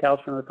monitoring those cows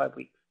for another 5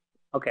 weeks.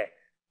 Okay,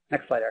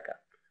 next slide, Erica.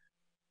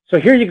 So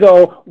here you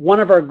go, one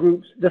of our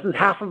groups. This is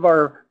half of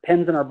our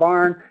pens in our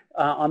barn.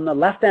 On the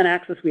left-hand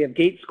axis, we have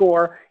gait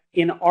score.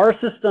 In our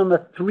system,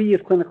 a 3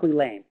 is clinically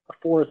lame. A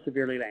 4 is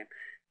severely lame.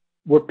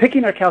 We're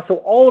picking our cows, so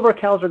all of our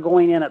cows are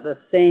going in at the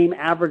same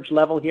average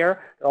level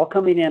here. They're all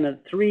coming in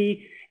at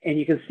 3, and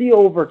you can see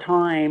over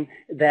time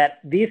that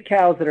these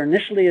cows that are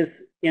initially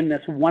in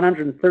this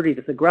 130,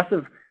 this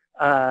aggressive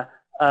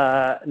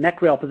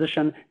neck rail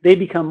position, they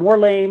become more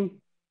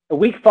lame. At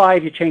week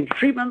 5, you change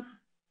treatments,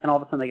 and all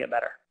of a sudden they get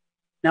better.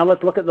 Now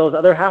let's look at those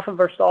other half of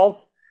our stalls.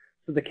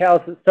 So the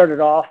cows that started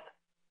off,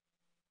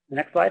 the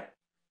next slide,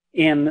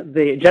 in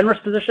the generous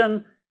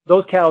position,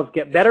 those cows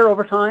get better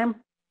over time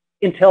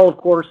until, of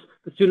course,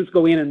 the students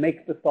go in and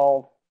make the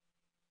stalls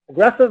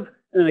aggressive, and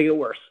then they get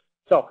worse.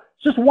 So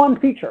it's just one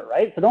feature,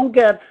 right? So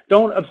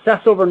don't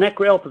obsess over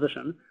neck rail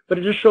position, but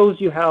it just shows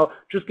you how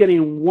just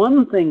getting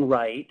one thing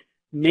right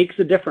makes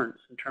a difference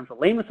in terms of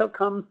lameness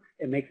outcomes.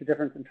 It makes a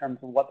difference in terms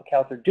of what the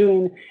cows are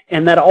doing,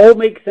 and that all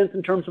makes sense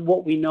in terms of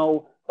what we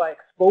know by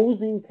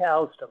exposing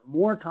cows to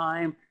more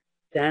time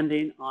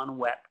standing on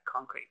wet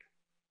concrete.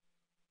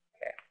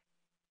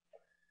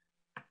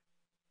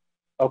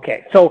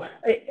 Okay, so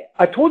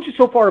I told you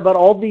so far about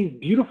all these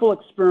beautiful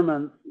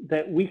experiments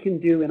that we can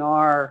do in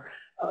our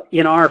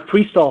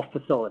freestall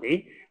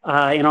facility,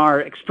 in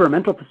our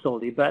experimental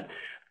facility. But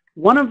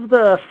one of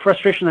the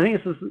frustrations, I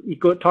think this is, you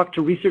go talk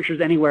to researchers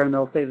anywhere and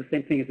they'll say the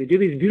same thing, is they do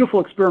these beautiful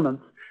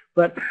experiments,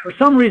 but for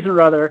some reason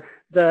or other,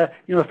 the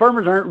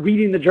farmers aren't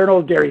reading the Journal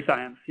of Dairy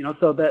Science,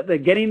 so that they're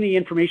getting the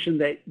information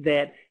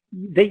that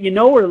you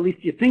know, or at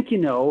least you think you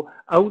know,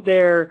 out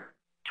there.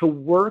 To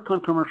work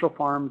on commercial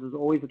farms is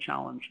always a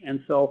challenge,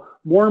 and so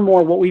more and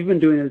more what we've been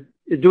doing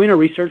is doing a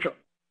research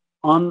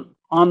on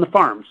the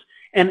farms,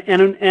 and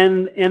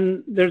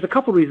there's a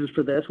couple reasons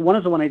for this. One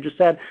is the one I just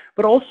said,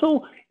 but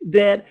also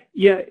that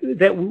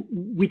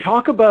we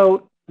talk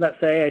about, let's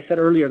say I said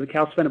earlier, the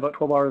cows spend about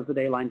 12 hours a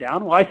day lying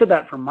down. Well, I said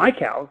that for my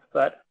cows,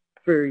 but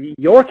for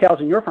your cows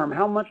in your farm,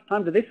 how much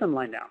time do they spend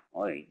lying down?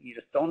 Well, you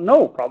just don't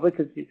know, probably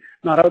because you're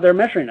not out there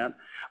measuring it.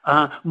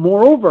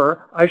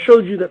 Moreover, I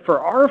showed you that for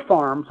our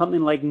farm,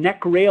 something like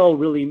neck rail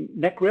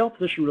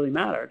position really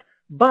mattered.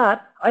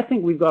 But I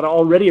think we've got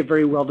already a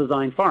very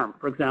well-designed farm.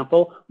 For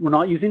example, we're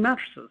not using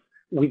mattresses.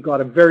 We've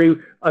got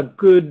a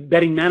good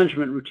bedding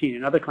management routine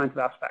and other kinds of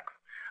aspects.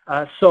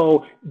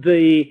 So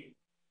the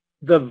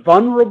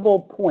vulnerable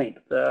point,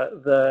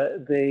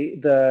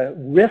 the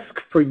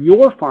risk for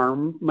your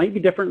farm might be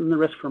different than the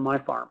risk for my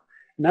farm.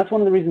 And that's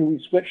one of the reasons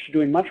we've switched to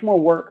doing much more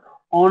work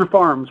on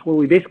farms, where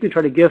we basically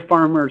try to give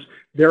farmers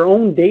their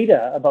own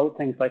data about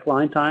things like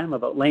line time,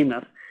 about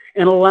lameness,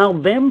 and allow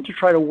them to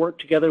try to work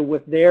together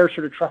with their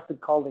sort of trusted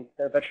colleagues,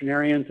 their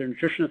veterinarians, their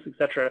nutritionists,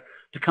 etc.,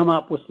 to come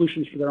up with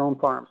solutions for their own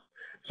farms.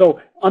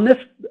 So on this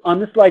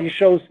slide, it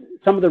shows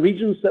some of the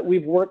regions that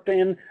we've worked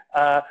in.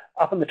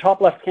 Up in the top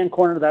left-hand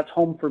corner, that's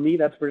home for me.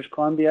 That's British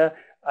Columbia.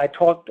 I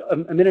talked a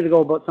minute ago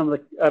about some of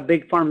the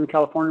big farms in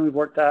California we've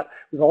worked at.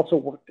 We've also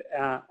worked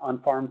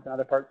on farms in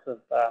other parts of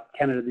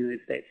Canada and the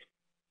United States.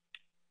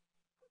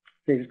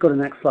 So just go to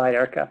the next slide,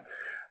 Erica.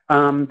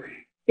 And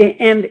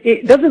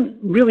it doesn't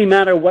really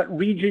matter what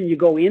region you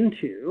go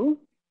into.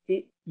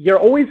 You're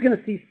always going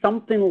to see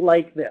something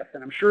like this.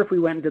 And I'm sure if we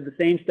went and did the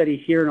same study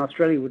here in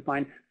Australia, we would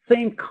find the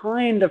same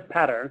kind of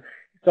pattern.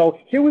 So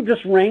here we've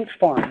just ranked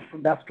farms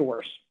from best to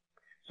worst.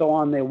 So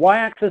on the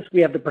y-axis, we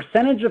have the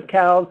percentage of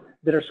cows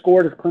that are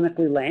scored as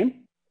clinically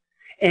lame.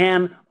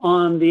 And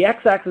on the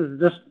x-axis is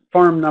this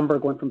farm number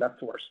going from best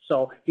to worst.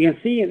 So you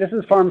can see this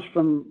is farms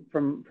from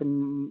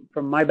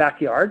my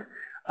backyard,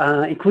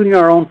 including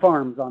our own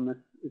farms on this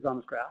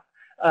graph.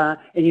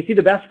 And you see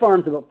the best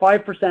farms about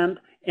 5%.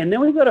 And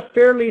then we've got a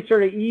fairly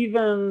sort of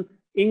even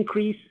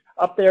increase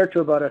up there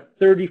to about a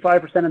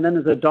 35%. And then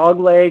there's a dog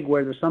leg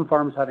where there's some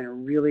farms having a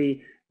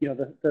really, you know,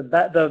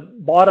 the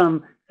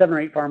bottom 7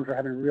 or 8 farms are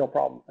having real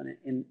problems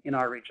in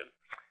our region.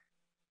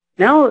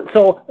 Now,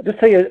 so just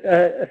tell you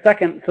a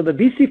second. So the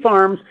BC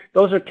farms,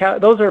 those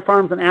are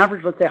farms on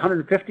average, let's say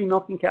 150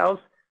 milking cows,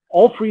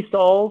 all free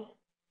stalls,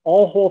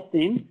 all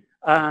Holstein,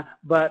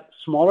 but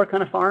smaller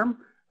kind of farm.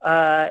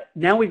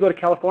 Now we go to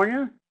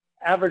California.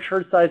 Average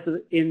herd size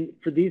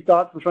for these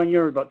dots I'm showing you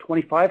are about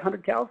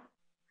 2,500 cows,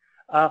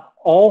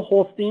 all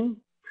Holstein,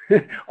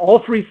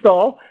 all free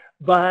stall.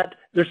 But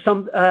there's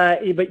some,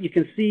 but you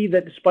can see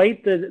that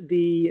despite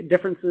the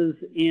differences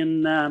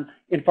in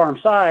farm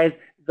size,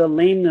 the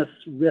lameness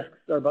risks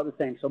are about the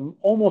same. So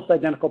almost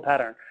identical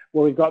pattern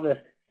where we've got this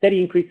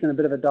steady increase in a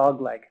bit of a dog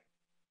leg.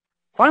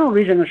 Final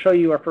region I'm going to show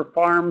you are for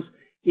farms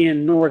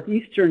in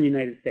northeastern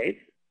United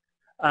States.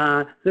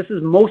 This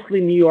is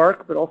mostly New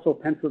York, but also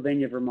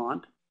Pennsylvania,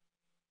 Vermont.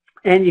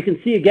 And you can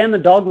see again the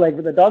dog leg,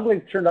 but the dog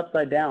leg's turned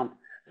upside down.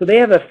 So they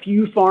have a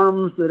few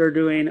farms that are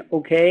doing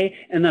okay,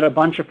 and then a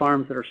bunch of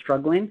farms that are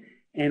struggling.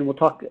 And we'll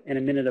talk in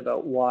a minute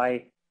about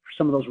why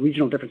some of those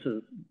regional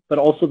differences, but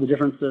also the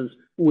differences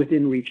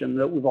within region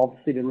that we've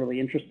obviously been really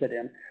interested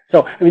in.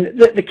 So, I mean,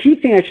 the key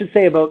thing I should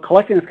say about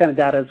collecting this kind of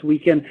data is we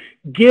can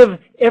give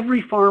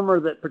every farmer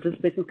that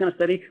participates in this kind of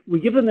study, we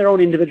give them their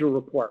own individual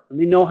report. And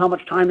they know how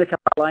much time the cows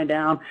are lying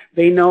down.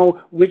 They know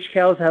which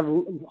cows have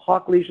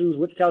hock lesions,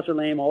 which cows are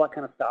lame, all that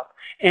kind of stuff.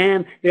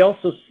 And they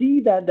also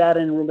see that data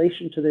in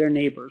relation to their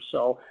neighbors.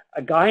 So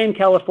a guy in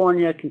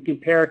California can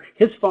compare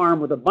his farm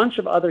with a bunch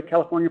of other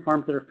California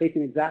farms that are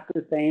facing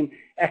exactly the same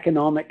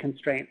economic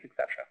constraints,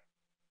 etc.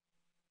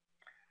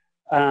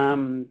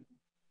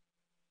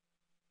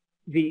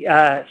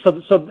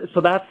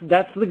 So that's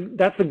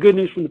the good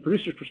news from the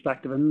producer's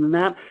perspective, and then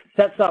that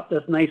sets up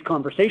this nice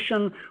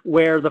conversation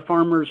where the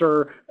farmers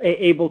are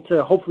able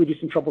to hopefully do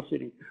some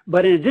troubleshooting.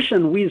 But in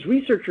addition, we as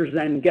researchers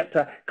then get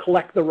to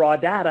collect the raw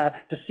data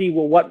to see,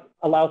 well, what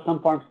allows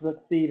some farms to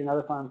succeed and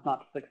other farms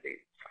not to succeed.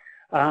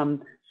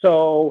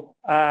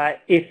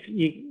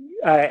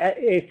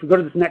 If we go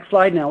to this next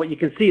slide now, what you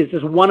can see is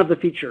just one of the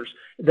features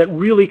that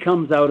really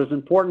comes out as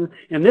important.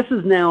 And this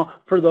is now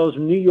for those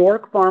New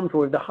York farms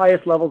where we have the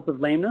highest levels of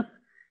lameness.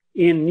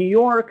 In New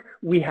York,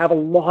 we have a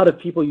lot of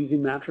people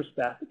using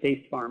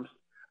mattress-based farms.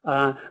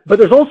 But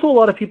there's also a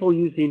lot of people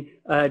using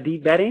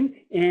deep bedding.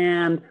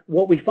 And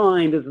what we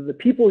find is that the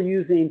people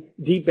using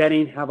deep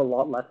bedding have a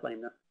lot less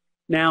lameness.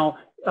 Now,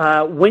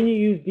 when you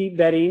use deep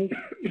bedding,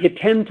 you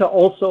tend to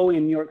also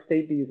in New York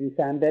State be using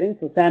sand bedding.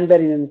 So sand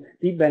bedding and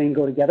deep bedding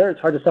go together.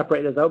 It's hard to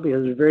separate those out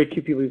because there's very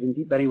few people using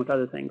deep bedding with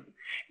other things.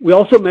 We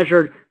also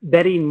measured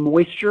bedding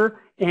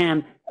moisture,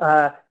 and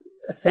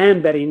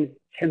sand bedding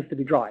tends to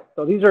be dry.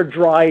 So these are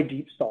dry,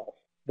 deep stalls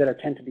that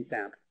tend to be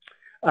sand.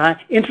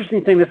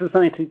 Interesting thing, this is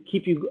something to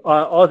keep you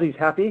Aussies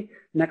happy.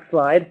 Next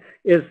slide,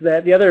 is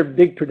that the other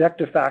big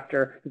predictive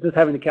factor is just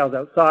having the cows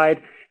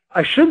outside.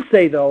 I should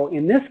say, though,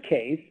 in this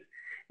case,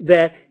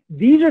 that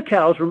these are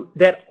cows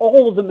that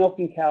all of the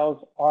milking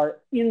cows are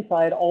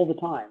inside all the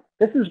time.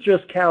 This is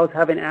just cows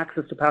having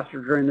access to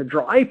pasture during the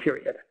dry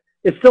period.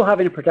 It's still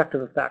having a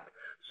protective effect.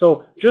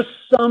 So just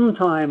some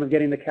time of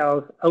getting the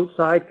cows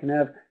outside can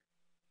have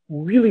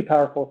really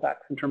powerful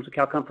effects in terms of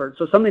cow comfort.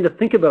 So something to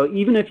think about,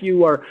 even if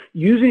you are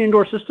using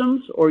indoor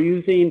systems or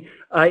using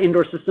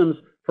indoor systems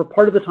for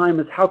part of the time,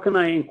 is how can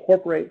I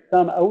incorporate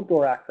some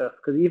outdoor access?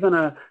 Because even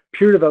a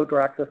period of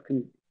outdoor access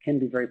can can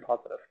be very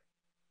positive.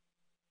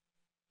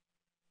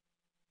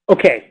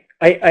 Okay,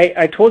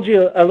 I told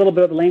you a little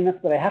bit about lameness,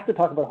 but I have to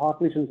talk about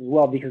hawk lesions as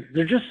well because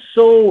they're just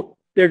so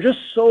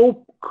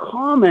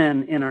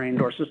common in our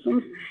indoor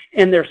systems,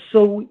 and they're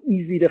so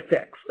easy to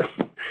fix.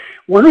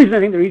 One reason I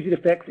think they're easy to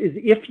fix is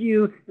if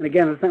you, and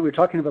again, the thing we were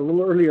talking about a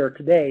little earlier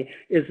today,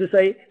 is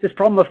this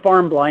problem of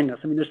farm blindness.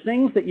 I mean, there's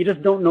things that you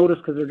just don't notice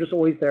because they're just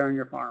always there on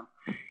your farm.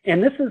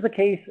 And this is the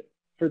case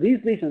for these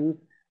lesions.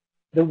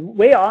 The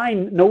way I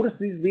notice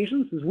these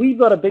lesions is we've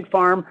got a big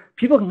farm.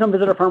 People can come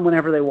visit our farm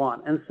whenever they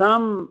want. And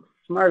some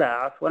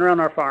smartass went around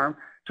our farm,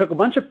 took a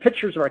bunch of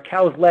pictures of our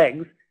cow's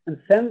legs, and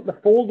sent the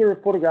folder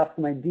of photographs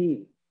to my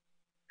dean.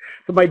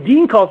 So my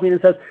dean calls me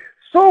and says,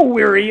 "So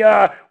Weary,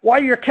 why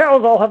your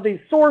cows all have these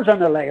sores on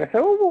their legs?" I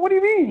said, "Oh, well, what do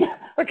you mean?"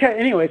 Okay,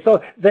 anyway,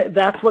 so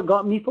that's what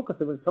got me focused.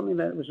 It was something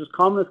that was as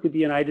common as could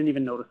be, and I didn't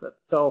even notice it.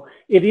 So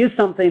it is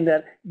something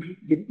that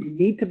you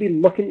need to be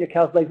looking at your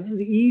cow's legs. This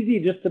is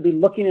easy just to be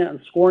looking at and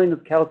scoring the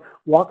cows,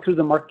 walk through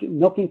the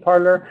milking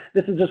parlor.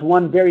 This is just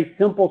one very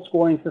simple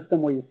scoring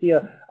system where you see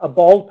a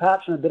bald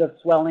patch and a bit of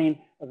swelling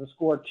as a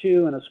score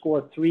 2, and a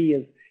score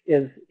 3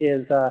 is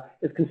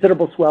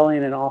considerable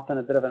swelling and often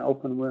a bit of an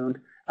open wound.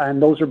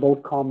 And those are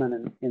both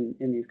common in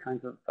these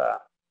kinds of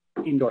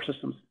indoor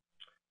systems.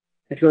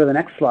 If you go to the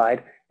next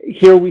slide,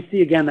 here we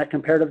see again that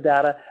comparative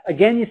data.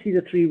 Again, you see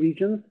the 3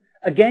 regions.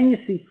 Again, you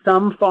see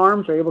some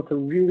farms are able to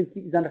really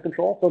keep these under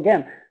control. So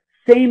again,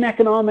 same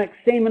economics,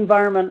 same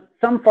environment,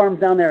 some farms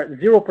down there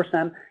at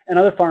 0% and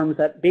other farms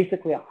at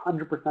basically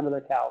 100% of their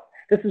cows.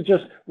 This is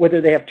just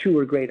whether they have 2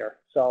 or greater.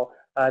 So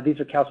these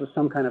are cows with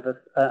some kind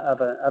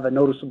of a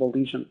noticeable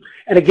lesion.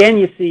 And again,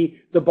 you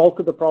see the bulk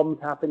of the problems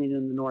happening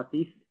in the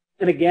Northeast.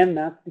 And again,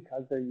 that's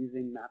because they're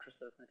using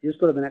mattresses. If you just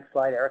go to the next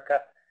slide,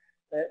 Erica,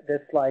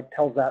 this slide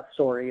tells that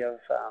story of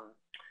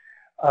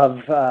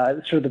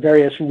sort of the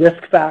various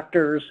risk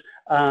factors.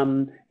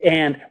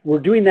 And we're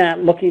doing that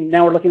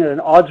now we're looking at an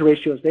odds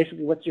ratio. It's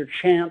basically what's your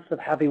chance of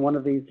having one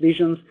of these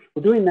lesions.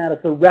 We're doing that as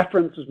a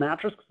reference as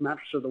mattress, because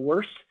mattresses are the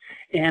worst.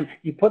 And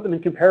you put them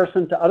in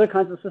comparison to other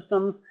kinds of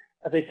systems.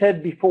 As I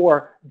said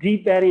before,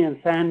 deep bedding and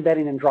sand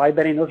bedding and dry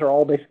bedding, those are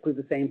all basically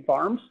the same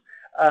farms.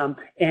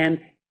 And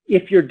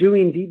if you're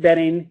doing deep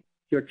bedding,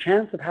 your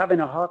chance of having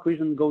a hawk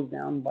lesion goes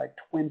down by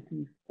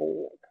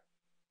 20-fold.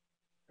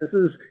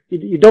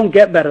 You don't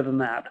get better than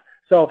that.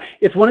 So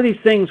it's one of these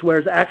things where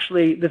it's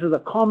actually, this is a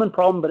common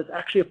problem, but it's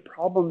actually a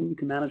problem that you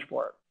can manage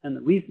for it. And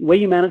the way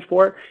you manage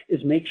for it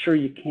is make sure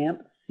you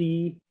can't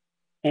see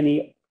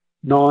any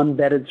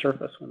non-bedded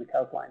surface when the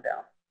cow's lying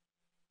down.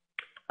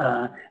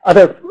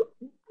 Other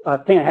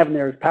thing I have in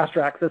there is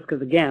pasture access,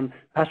 because again,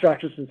 pasture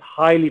access is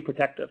highly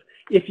protective.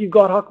 If you've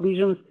got hawk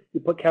lesions, you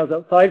put cows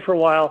outside for a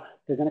while,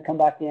 they're going to come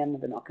back in,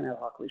 they're not going to have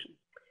hawk lesions.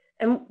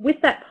 And with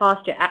that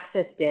pasture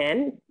access,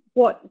 Dan,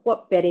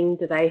 what bedding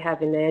do they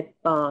have in their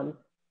barns?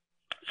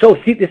 So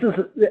see, this is,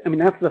 I mean,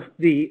 that's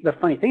the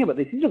funny thing about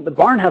this. The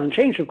barn hasn't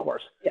changed, of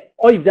course. Yeah.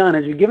 All you've done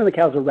is you've given the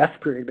cows a rest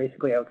period,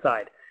 basically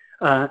outside.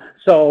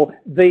 So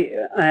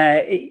that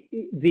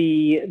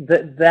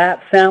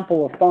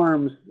sample of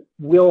farms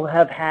will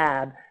have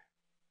had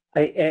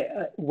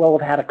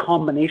a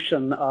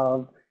combination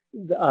of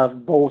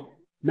both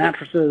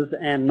mattresses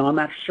and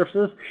non-mattress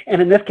surfaces.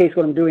 And in this case,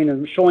 what I'm doing is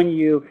I'm showing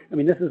you, I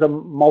mean, this is a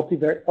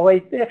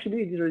multivariable,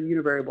 actually these are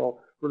univariable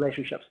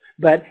relationships.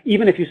 But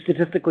even if you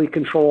statistically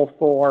control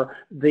for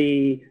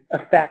the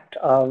effect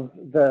of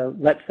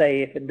let's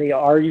say if they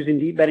are using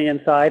deep bedding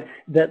inside,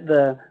 that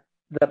the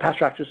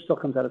pasture access still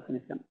comes out as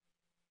significant.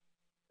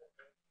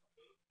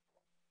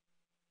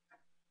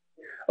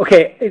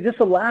 Okay, just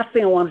the last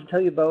thing I wanted to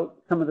tell you about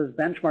some of this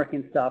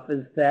benchmarking stuff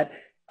is that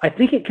I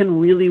think it can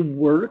really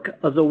work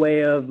as a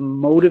way of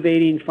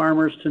motivating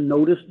farmers to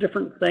notice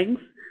different things.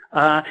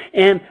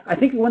 And I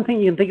think one thing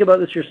you can think about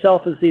this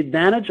yourself is the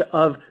advantage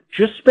of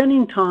just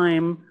spending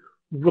time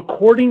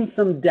recording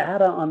some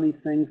data on these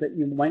things that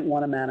you might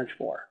want to manage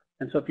for.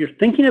 And so if you're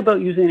thinking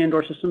about using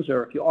indoor systems,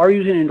 or if you are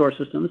using indoor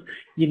systems,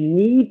 you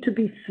need to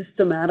be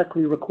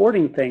systematically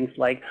recording things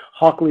like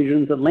hawk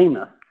lesions and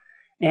lameness.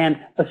 And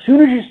as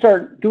soon as you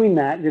start doing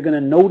that, you're going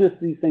to notice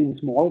these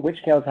things more,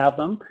 which cows have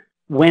them,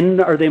 when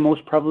are they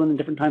most prevalent in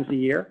different times of the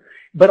year.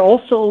 But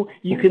also,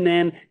 you can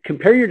then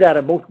compare your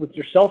data both with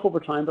yourself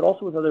over time, but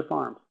also with other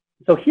farms.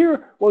 So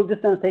here, what we've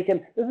just done is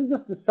taken, this is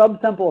just a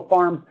subsample of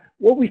farms.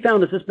 What we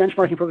found is this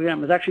benchmarking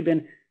program has actually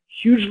been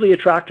hugely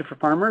attractive for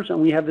farmers,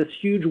 and we have this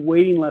huge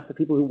waiting list of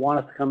people who want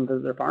us to come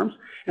visit their farms.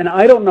 And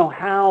I don't know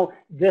how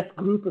this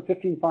group of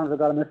 15 farms I've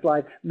got on this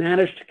slide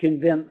managed to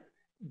convince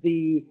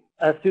the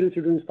students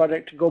who are doing this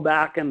project to go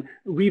back and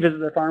revisit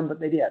their farm, but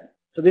they did.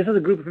 So this is a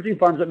group of 15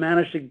 farms that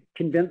managed to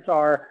convince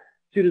our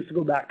students to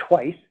go back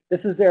twice.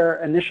 This is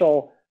their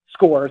initial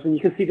scores, and you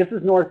can see this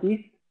is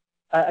Northeast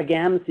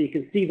again, so you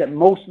can see that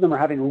most of them are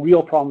having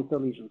real problems with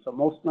their lesions. So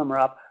most of them are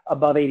up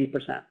above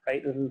 80%,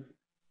 right? This is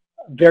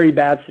a very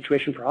bad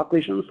situation for hawk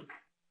lesions.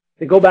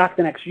 They go back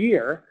the next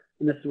year,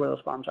 and this is where those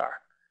farms are.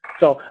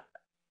 So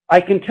I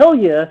can tell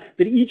you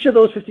that each of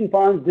those 15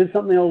 farms did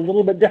something a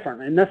little bit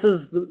different, and this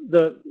is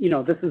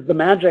this is the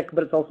magic,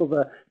 but it's also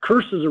the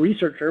curse as a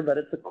researcher. But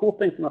it's a cool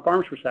thing from a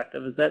farmer's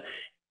perspective is that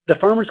the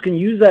farmers can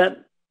use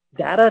that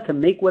data to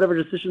make whatever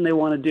decision they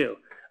want to do.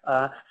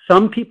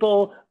 Some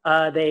people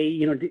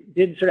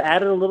did sort of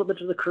added a little bit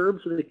to the curb,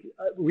 so the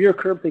rear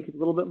curb they could a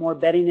little bit more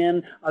bedding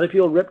in. Other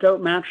people ripped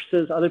out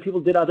mattresses. Other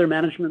people did other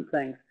management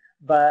things,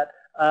 but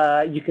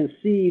you can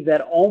see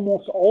that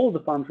almost all of the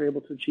farms were able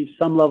to achieve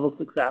some level of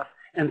success.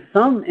 And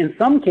in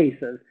some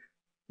cases,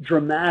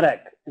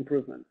 dramatic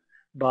improvements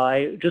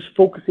by just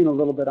focusing a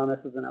little bit on this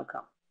as an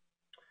outcome.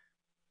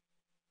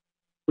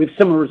 We have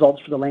similar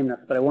results for the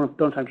lameness, but I don't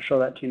have time to show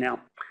that to you now.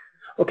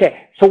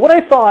 Okay, so what I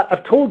thought,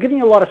 giving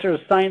you a lot of sort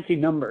of sciencey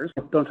numbers.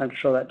 Don't have time to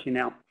show that to you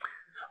now.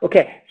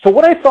 Okay, so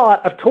what I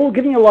thought,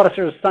 giving you a lot of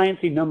sort of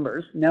sciencey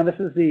numbers. Now this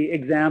is the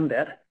exam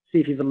bit. See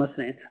if you've been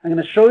listening. I'm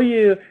going to show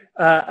you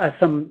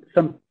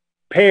some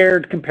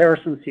paired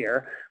comparisons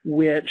here,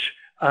 which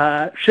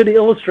should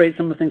illustrate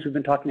some of the things we've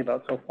been talking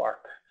about so far.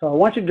 So I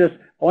want you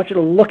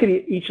to look at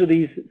each of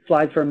these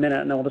slides for a minute,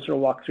 and then we'll just sort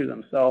of walk through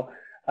them. So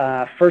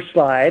first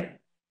slide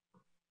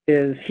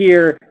is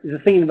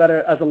thinking about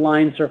it as a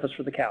line surface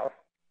for the cows.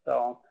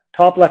 So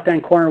top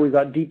left-hand corner, we've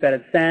got deep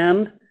bedded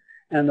sand,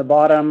 and the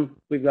bottom,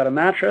 we've got a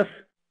mattress.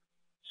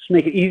 Just to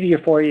make it easier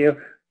for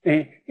you,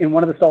 in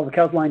one of the stalls, the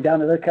cow's lying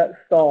down in the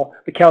stall,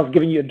 the cow's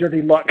giving you a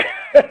dirty look.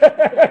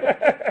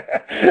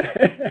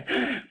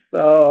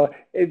 So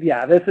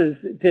yeah, this is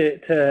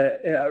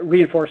to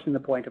reinforcing the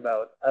point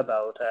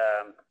about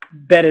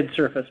bedded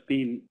surface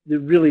being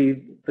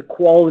the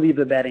quality of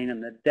the bedding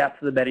and the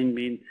depth of the bedding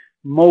being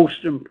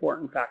most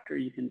important factor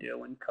you can do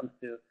when it comes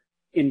to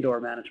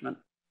indoor management.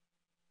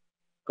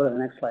 Go to the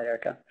next slide,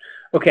 Erica.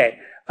 Okay.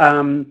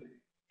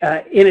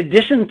 In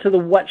addition to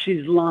what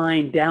she's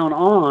lying down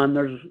on,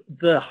 there's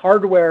the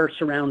hardware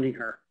surrounding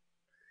her.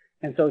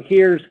 And so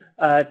here's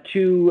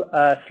two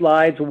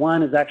slides.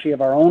 One is actually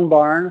of our own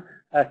barn,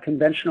 a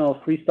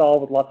conventional freestall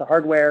with lots of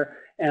hardware.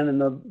 And in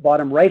the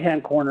bottom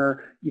right-hand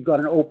corner, you've got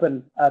an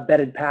open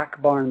bedded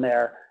pack barn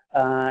there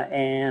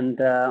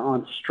and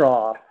on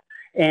straw.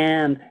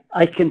 And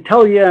I can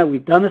tell you,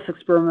 we've done this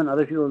experiment,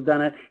 other people have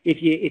done it.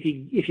 If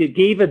you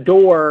gave a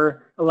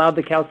door, allowed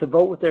the cows to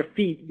vote with their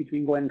feet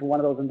between going into one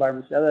of those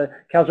environments, the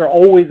other cows are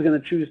always going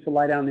to choose to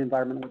lie down in the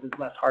environment with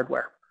less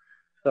hardware.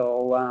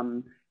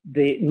 So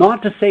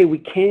not to say we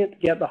can't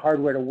get the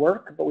hardware to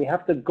work, but we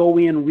have to go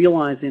in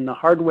realizing the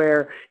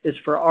hardware is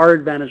for our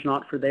advantage,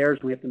 not for theirs,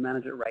 and we have to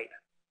manage it right.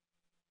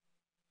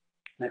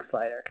 Next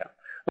slide, Erica.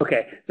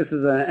 Okay, this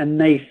is a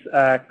nice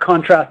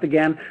contrast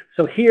again.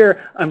 So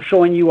here I'm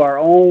showing you our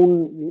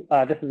own,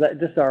 this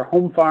is our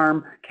home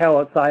farm cow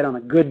outside on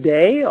a good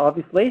day,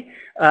 obviously.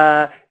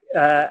 Out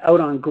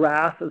on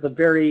grass is a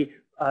very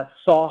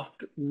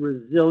soft,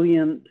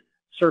 resilient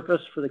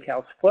surface for the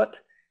cow's foot.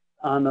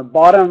 On the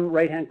bottom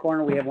right-hand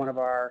corner, we have one of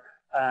our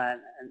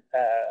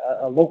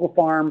a local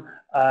farm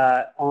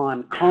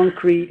on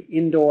concrete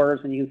indoors,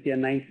 and you can see a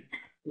nice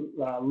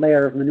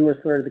layer of manure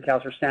slurry. The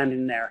cows are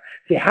standing there.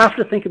 So you have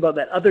to think about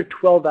that other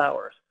 12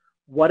 hours.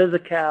 What is the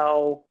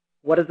cow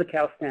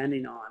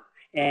standing on?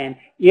 And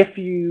if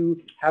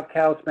you have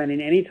cows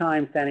spending any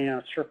time standing on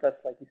a surface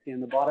like you see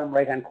in the bottom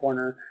right-hand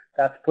corner,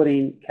 that's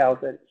putting cows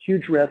at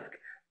huge risk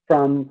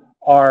from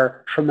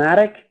our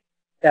traumatic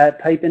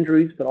type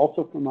injuries, but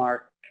also from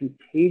our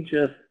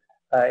contagious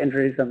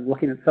injuries. I'm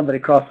looking at somebody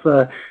across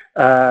from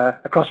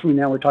me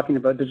now. We're talking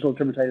about digital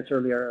dermatitis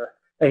earlier.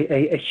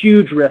 A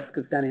huge risk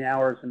of standing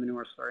hours in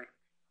manure slurry.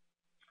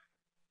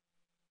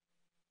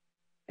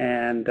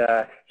 And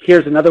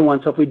here's another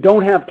one. So if we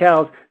don't have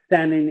cows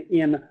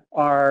standing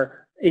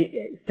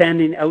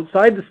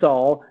outside the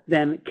stall,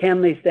 then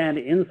can they stand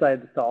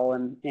inside the stall?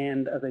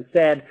 And as I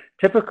said,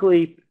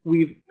 typically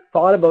we've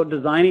thought about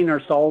designing our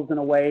stalls in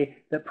a way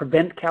that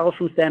prevent cows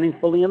from standing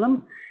fully in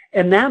them.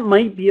 And that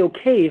might be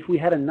okay if we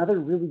had another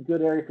really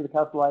good area for the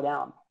cows to lie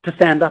down, to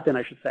stand up in,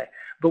 I should say.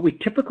 But we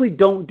typically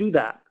don't do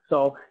that.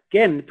 So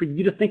again, for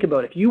you to think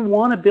about, if you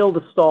want to build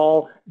a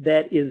stall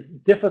that is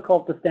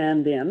difficult to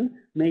stand in,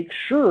 make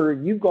sure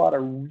you've got a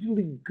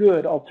really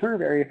good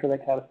alternative area for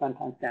that cow to spend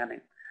time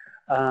standing.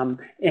 And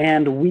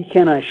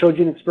I showed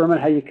you an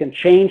experiment how you can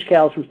change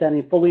cows from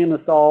standing fully in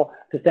the stall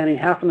to standing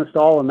half in the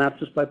stall, and that's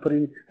just by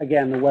putting,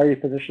 again, the where you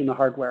position the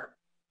hardware.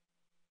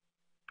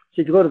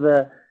 So if you go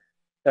to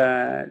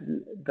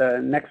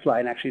the next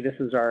slide, actually, this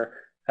is our,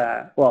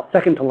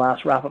 second to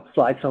last wrap-up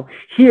slide. So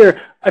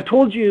here, I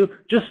told you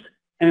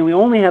and we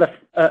only had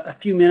a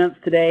few minutes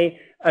today.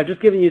 I've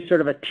just given you sort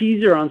of a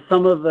teaser on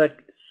some of the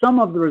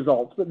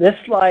results. But this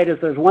slide is,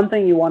 there's one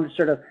thing you want to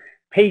sort of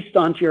paste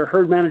onto your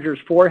herd manager's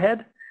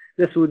forehead.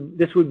 This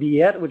would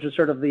be it, which is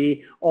sort of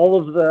all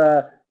of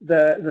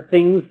the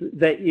things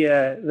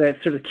that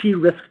sort of key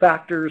risk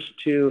factors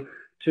to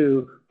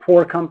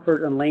poor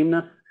comfort and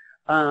lameness.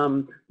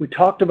 We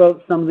talked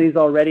about some of these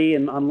already.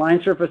 And on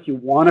line surface, you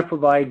want to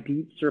provide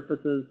deep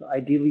surfaces,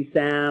 ideally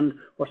sand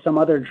or some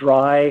other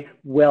dry,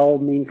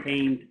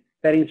 well-maintained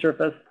bedding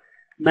surface.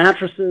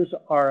 Mattresses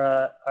are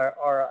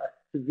a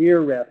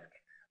severe risk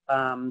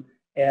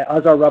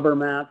as are rubber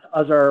mats,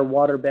 as are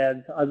water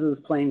beds, as is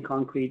plain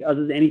concrete, as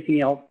is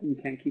anything else you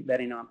can't keep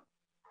bedding on.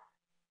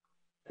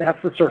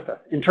 That's the surface.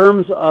 In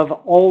terms of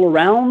all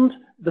around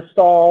the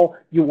stall,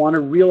 you want to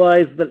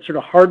realize that sort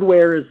of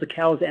hardware is the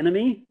cow's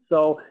enemy.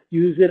 So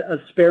use it as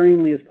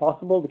sparingly as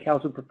possible. The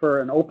cows would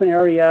prefer an open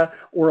area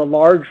or a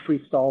large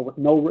free stall with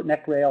no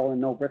neck rail and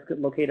no brisket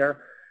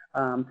locator.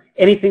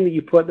 Anything that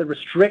you put that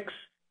restricts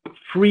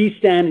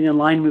freestanding and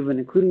line movement,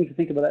 including if you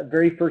think about that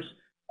very first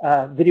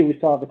video we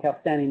saw of the cow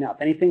standing up.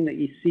 Anything that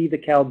you see the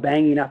cow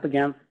banging up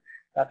against,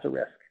 that's a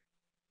risk.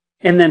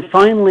 And then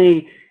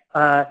finally,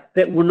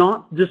 that we're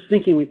not just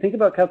thinking, we think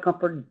about cow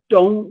comfort,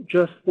 don't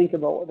just think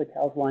about what the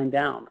cow's lying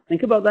down.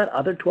 Think about that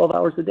other 12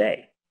 hours a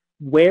day.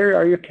 Where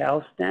are your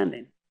cows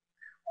standing?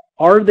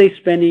 Are they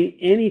spending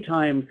any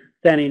time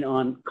standing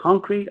on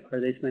concrete? Are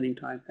they spending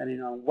time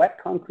standing on wet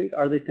concrete?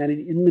 Are they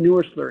standing in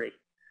manure slurry?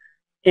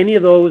 Any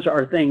of those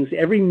are things,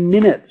 every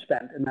minute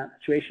spent in that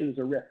situation is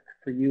a risk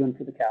for you and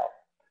for the cow.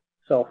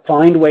 So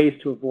find ways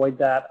to avoid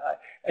that.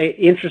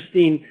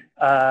 Interesting,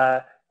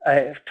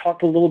 I've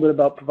talked a little bit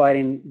about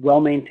providing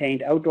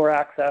well-maintained outdoor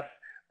access,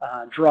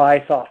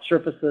 dry, soft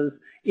surfaces.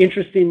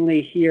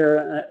 Interestingly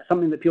here,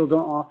 something that people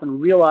don't often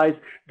realize,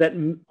 that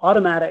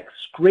automatic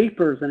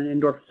scrapers in an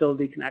indoor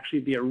facility can actually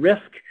be a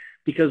risk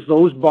because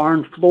those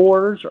barn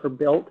floors are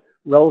built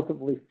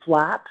relatively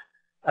flat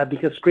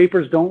because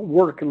scrapers don't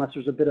work unless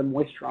there's a bit of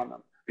moisture on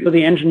them. So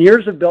the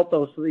engineers have built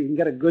those so that you can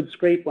get a good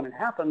scrape when it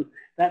happens.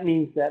 That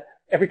means that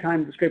every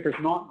time the scraper is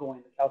not going,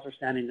 the cows are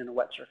standing in a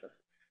wet surface.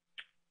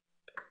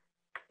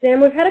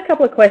 Dan, we've had a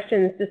couple of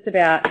questions just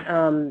about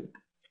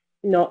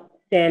not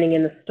standing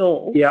in the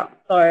stall. Yeah.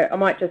 So I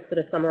might just sort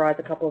of summarize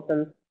a couple of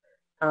them.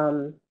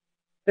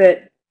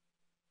 But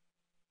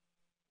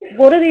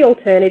what are the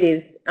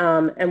alternatives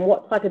and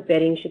what type of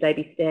bedding should they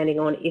be standing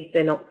on if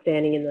they're not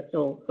standing in the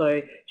stall?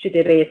 So should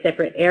there be a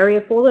separate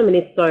area for them? And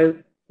if so,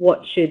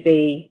 what should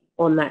be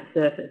on that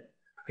surface?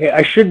 Okay,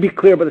 I should be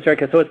clear about this,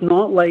 Erica. So it's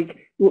not like,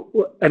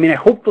 I mean,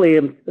 hopefully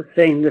I'm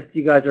saying this to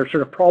you guys are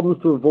sort of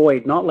problems to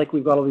avoid, not like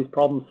we've got all these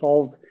problems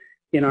solved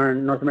in our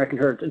North American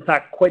herds. In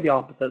fact, quite the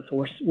opposite.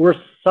 So we're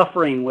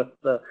suffering with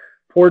the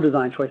poor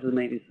design choices of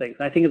many of these things.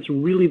 And I think it's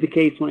really the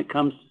case when it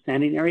comes to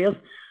standing areas.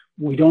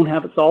 We don't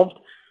have it solved.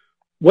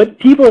 What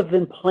people have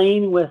been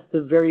playing with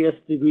to various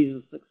degrees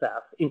of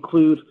success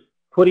include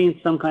putting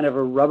some kind of a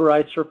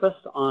rubberized surface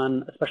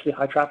on especially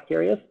high traffic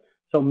areas.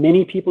 So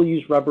many people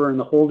use rubber in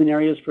the holding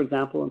areas, for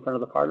example, in front of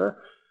the parlor.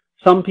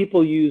 Some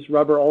people use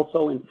rubber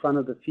also in front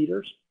of the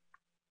feeders.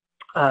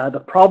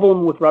 The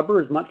problem with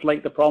rubber is much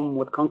like the problem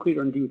with concrete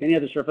or indeed with any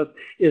other surface,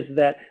 is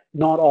that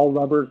not all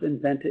rubber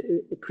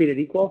is created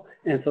equal.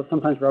 And so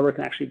sometimes rubber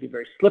can actually be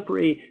very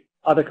slippery,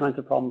 other kinds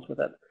of problems with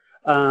it.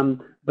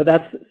 But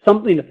that's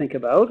something to think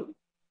about.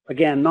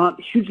 Again, not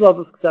huge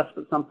level of success,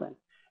 but something.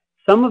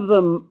 Some of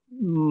the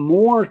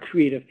more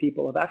creative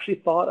people have actually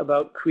thought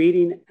about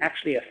creating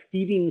actually a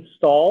feeding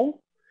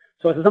stall.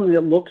 So it's something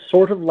that looks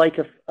sort of like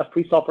a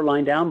free stall for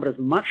lying down, but is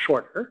much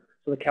shorter,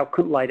 so the cow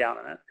couldn't lie down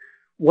on it.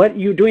 What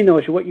you're doing, though,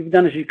 is what you've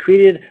done is you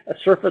created a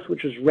surface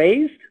which is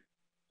raised,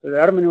 so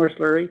they're out of manure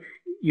slurry.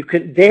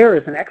 There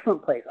is an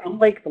excellent place.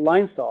 Unlike the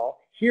line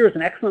stall, here is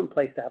an excellent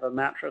place to have a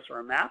mattress or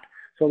a mat.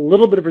 So a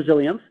little bit of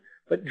resilience,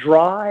 but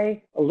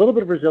dry, a little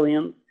bit of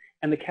resilience,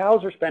 and the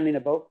cows are spending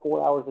about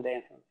 4 hours a day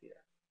in front of the feeder.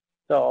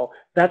 So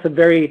that's a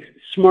very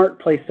smart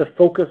place to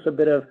focus a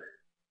bit of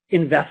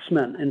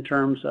investment in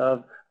terms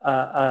of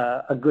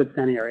a good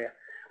standing area.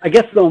 I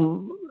guess,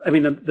 though, I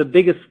mean, the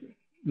biggest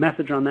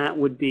message on that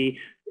would be,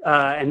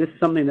 and this is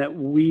something that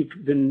we've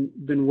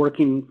been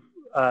working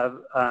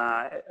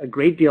a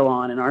great deal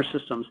on in our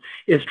systems,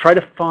 is try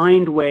to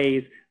find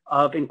ways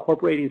of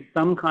incorporating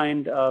some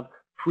kind of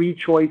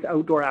pre-choice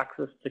outdoor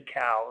access to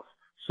cows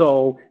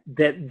so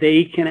that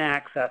they can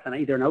access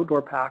either an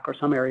outdoor pack or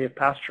some area of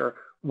pasture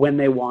when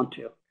they want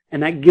to.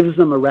 And that gives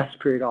them a rest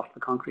period off the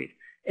concrete.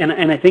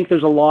 And I think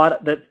there's a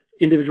lot that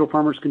individual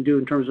farmers can do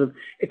in terms of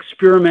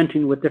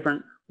experimenting with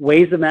different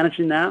ways of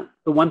managing that.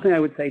 The one thing I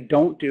would say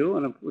don't do,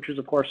 and which is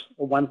of course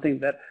one thing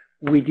that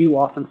we do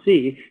often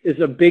see, is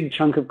a big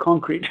chunk of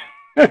concrete.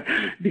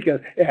 Because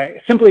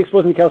simply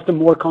exposing the cows to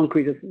more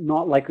concrete is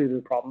not likely to be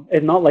the problem.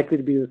 It's not likely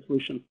to be the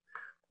solution.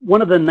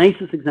 One of the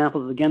nicest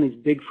examples is, again, these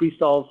big free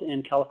stalls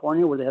in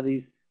California where they have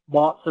these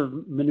lots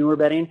of manure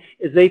bedding,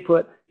 is they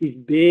put these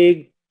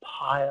big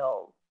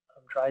piles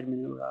of dried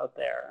manure out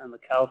there, and the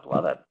cows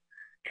love it.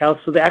 Cows,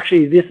 so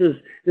actually this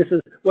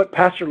is what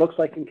pasture looks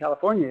like in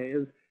California,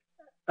 is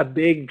a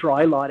big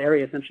dry lot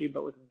area essentially,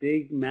 but with a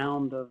big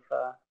mound of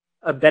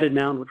a bedded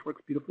mound, which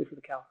works beautifully for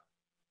the cows.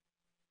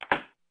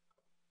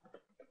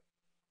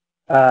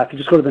 If you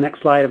just go to the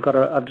next slide,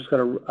 I've just got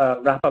a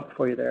wrap up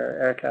for you there,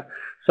 Erica.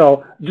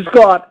 So just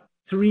got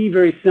 3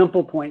 very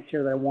simple points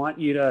here that I want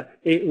you to,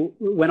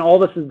 when all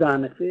this is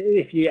done,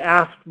 if you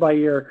asked by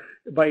your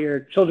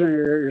children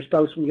or your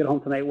spouse when you get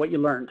home tonight what you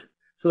learned.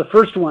 So the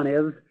first one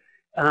is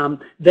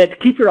that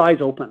keep your eyes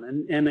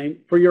open. And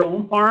for your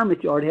own farm,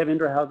 if you already have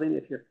indoor housing,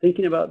 if you're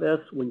thinking about this,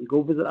 when you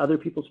go visit other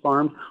people's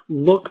farms,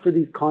 look for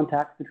these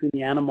contacts between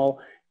the animal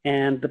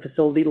and the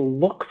facility to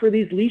look for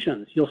these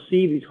lesions. You'll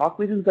see these hock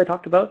lesions I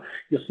talked about.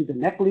 You'll see the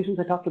neck lesions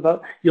I talked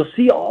about. You'll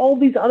see all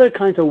these other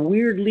kinds of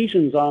weird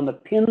lesions on the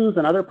pins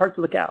and other parts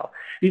of the cow.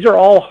 These are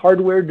all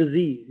hardware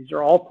disease. These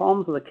are all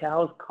problems with the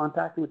cows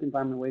contacting with the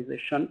environment in ways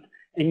they shouldn't,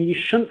 and you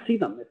shouldn't see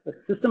them. If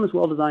the system is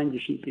well designed, you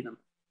shouldn't see them.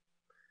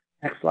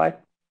 Next slide.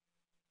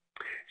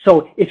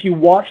 So if you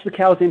watch the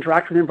cows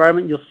interact with the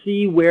environment, you'll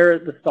see where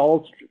the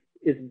stall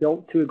is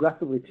built too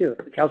aggressively too.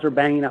 The cows are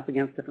banging up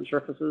against different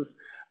surfaces.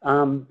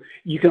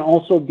 You can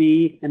also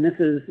be, and this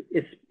is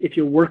if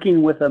you're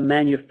working with a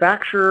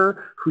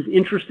manufacturer who's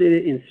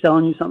interested in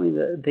selling you something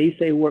that they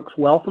say works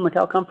well from the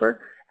cow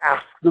comfort,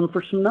 ask them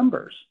for some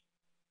numbers.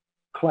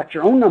 Collect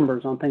your own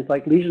numbers on things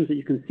like lesions that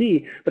you can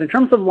see. But in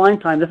terms of line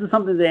time, this is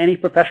something that any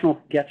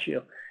professional gets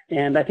you.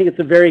 And I think it's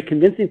a very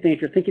convincing thing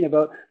if you're thinking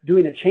about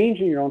doing a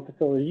change in your own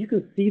facility. You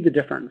can see the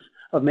difference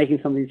of making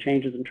some of these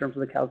changes in terms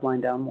of the cows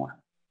lying down more.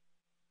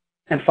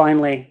 And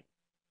finally,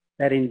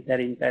 bedding.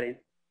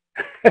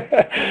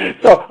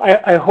 So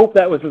I hope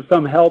that was of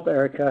some help,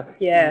 Erica.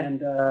 Yeah. And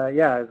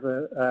yeah,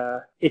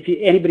 if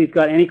anybody's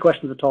got any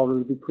questions at all, we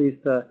would be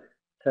pleased to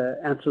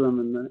answer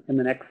them in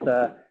the next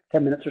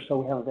 10 minutes or so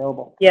we have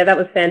available. Yeah, that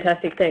was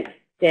fantastic. Thanks,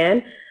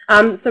 Dan.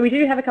 So we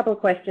do have a couple of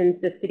questions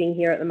just sitting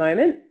here at the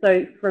moment.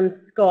 So from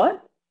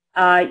Scott,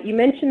 you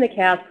mentioned the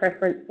cow's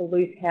preference for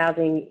loose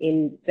housing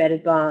in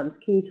bedded barns.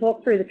 Can you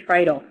talk through the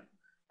trade-off,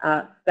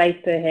 space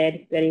per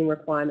head, bedding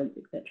requirements,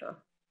 etc.?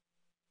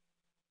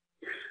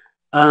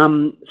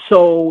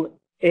 So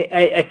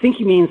I think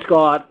you mean,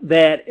 Scott,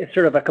 that it's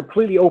sort of a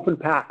completely open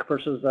pack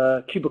versus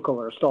a cubicle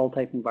or a stall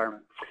type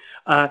environment.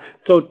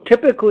 So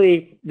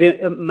typically,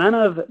 the amount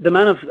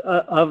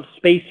of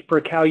space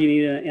per cow you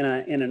need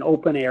in an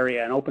open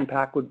area, an open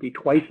pack would be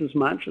twice as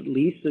much at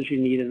least as you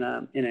need in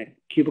a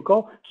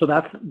cubicle. So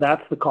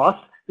that's the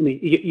cost. I mean,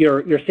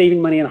 you're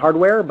saving money on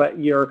hardware, but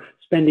you're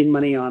spending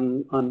money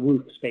on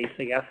roof space,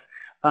 I guess.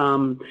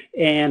 And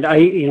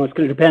it's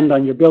going to depend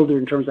on your builder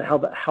in terms of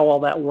how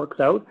all that works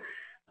out.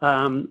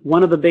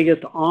 One of the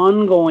biggest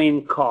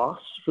ongoing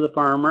costs for the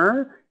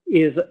farmer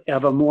is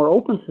of a more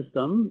open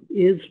system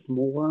is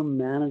more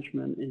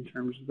management in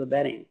terms of the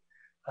bedding.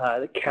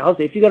 The cows,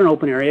 if you've got an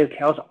open area, the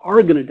cows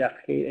are going to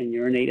defecate and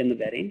urinate in the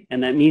bedding,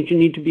 and that means you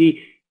need to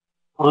be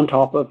on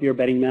top of your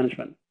bedding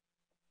management.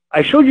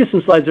 I showed you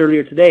some slides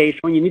earlier today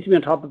showing you need to be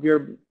on top of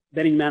your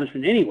bedding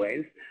management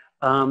anyways,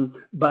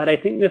 but I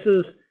think this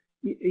is,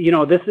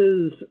 this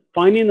is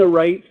finding the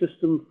right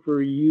system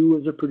for you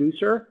as a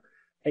producer.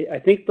 I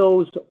think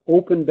those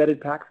open bedded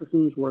pack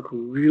systems work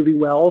really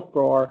well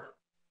for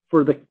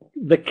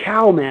the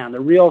cow man, the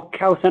real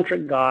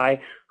cow-centric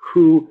guy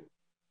who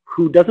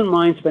doesn't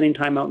mind spending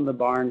time out in the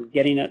barn,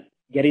 getting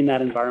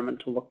that environment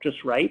to look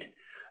just right.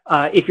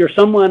 If you're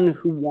someone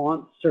who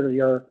wants sort of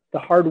the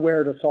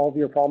hardware to solve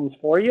your problems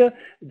for you,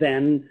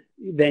 then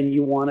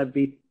you want to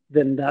be,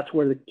 then that's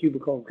where the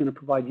cubicle is going to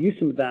provide you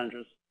some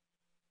advantages.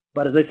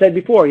 But as I said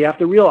before, you have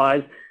to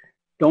realize,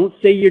 don't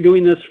say you're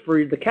doing this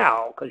for the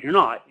cow, because you're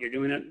not. You're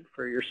doing it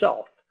for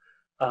yourself.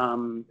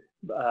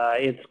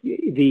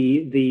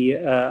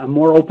 It's a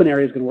more open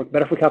area is going to work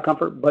better for cow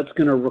comfort, but it's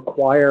going to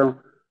require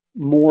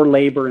more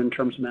labor in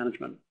terms of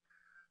management.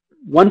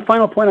 One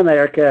final point on that,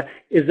 Erica,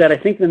 is that I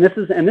think, and this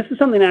is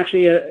something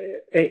actually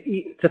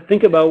to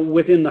think about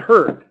within the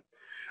herd.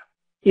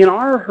 In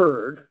our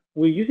herd,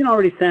 we're using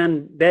already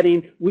sand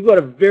bedding. We've got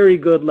a very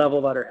good level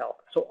of udder health.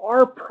 So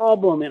our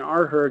problem in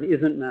our herd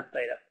isn't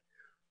mastitis.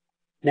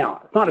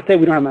 Now, it's not to say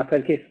we don't have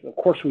mastitis cases. Of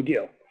course we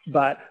do.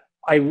 But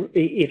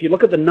if you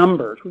look at the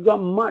numbers, we've got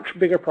a much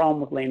bigger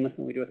problem with lameness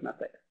than we do with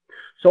mastitis.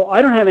 So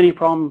I don't have any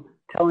problem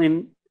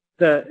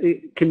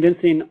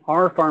convincing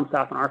our farm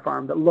staff on our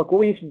farm that, look, what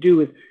we need to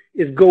do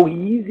is go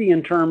easy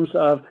in terms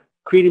of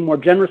creating more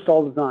generous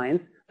stall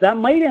designs. That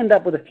might end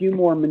up with a few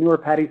more manure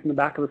patties in the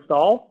back of the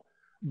stall,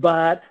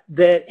 but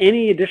that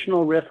any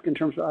additional risk in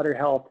terms of udder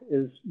health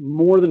is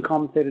more than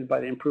compensated by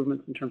the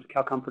improvements in terms of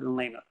cow comfort and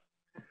lameness.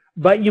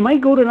 But you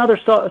might go to another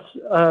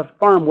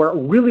farm where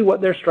really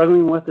what they're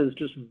struggling with is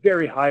just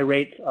very high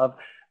rates of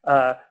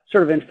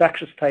sort of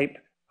infectious type,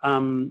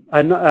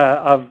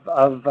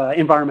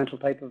 environmental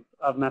type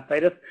of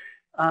mastitis.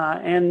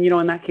 And,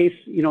 in that case,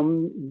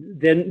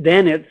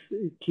 then it's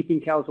keeping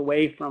cows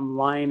away from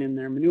lying in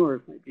their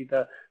manures might be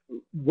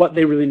what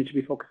they really need to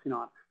be focusing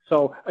on.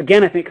 So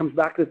again, I think it comes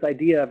back to this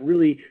idea of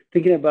really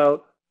thinking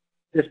about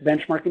this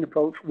benchmarking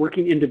approach,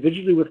 working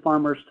individually with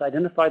farmers to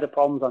identify the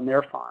problems on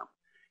their farm,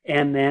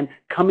 and then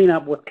coming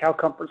up with cow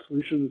comfort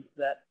solutions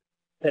that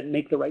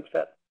make the right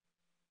fit.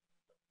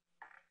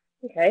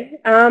 Okay.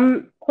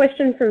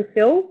 Question from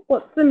Phil.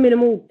 What's the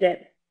minimal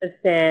depth of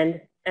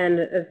sand and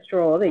of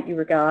straw that you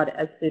regard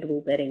as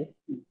suitable bedding?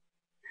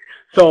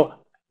 So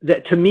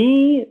to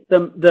me,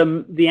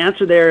 the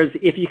answer there is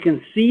if you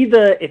can see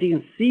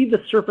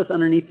the surface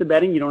underneath the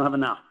bedding, you don't have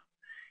enough.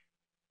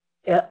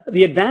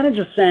 The advantage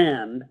of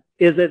sand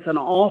is it's an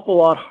awful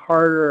lot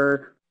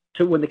harder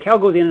when the cow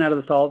goes in and out of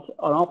the stall, it's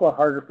an awful lot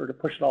harder for her to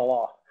push it all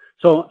off.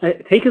 So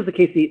take as the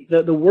case,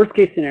 the worst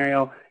case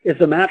scenario is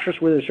the mattress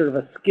where there's sort of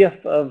a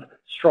skiff of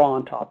straw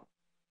on top.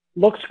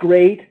 looks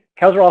great.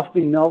 Cows are off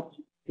being milked.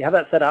 You have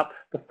that set up.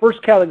 The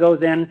first cow that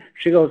goes in,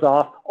 she goes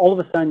off. All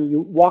of a sudden,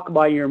 you walk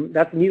by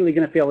that's immediately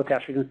going to fail the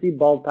test. You're going to see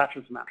bald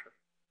patches of mattress.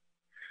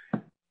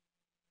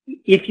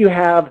 If you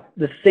have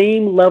the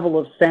same level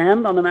of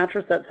sand on the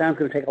mattress, that sand's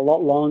going to take a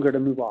lot longer to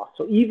move off.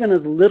 So even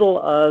as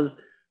little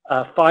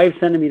as 5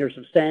 centimeters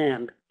of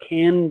sand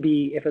can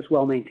be, if it's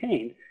well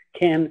maintained,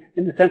 can,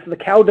 in the sense that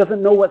the cow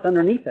doesn't know what's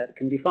underneath it,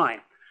 can be fine.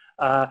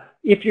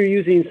 If you're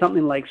using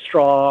something like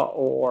straw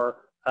or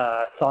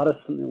sawdust,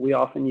 something that we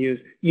often use,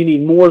 you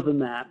need more than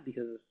that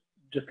because it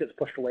just gets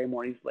pushed away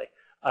more easily.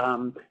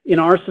 In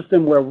our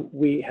system, where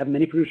we have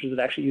many producers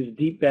that actually use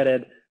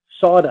deep-bedded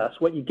sawdust,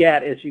 what you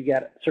get is you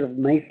get sort of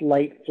nice,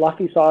 light,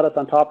 fluffy sawdust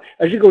on top.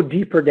 As you go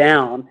deeper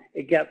down,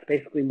 it gets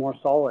basically more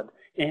solid.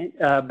 And,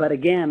 but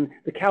again,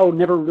 the cow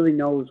never really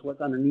knows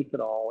what's underneath it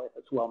all if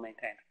it's well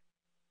maintained.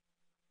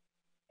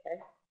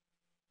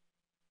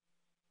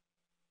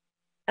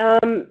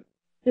 Okay.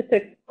 Just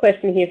a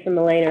question here from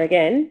Melina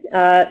again.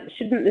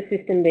 Shouldn't the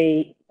system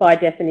be, by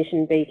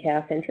definition, be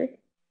cow-centric?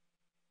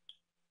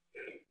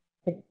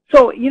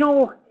 So, you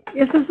know,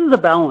 this is a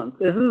balance.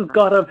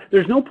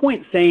 There's no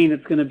point saying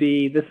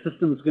this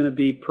system is going to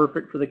be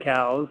perfect for the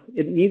cows.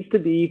 It needs to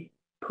be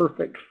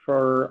perfect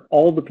for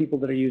all the people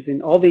that are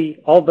using, all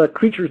the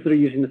creatures that are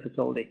using the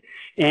facility.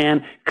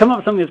 And come up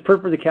with something that's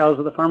perfect for the cows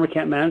that the farmer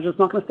can't manage, it's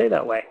not going to stay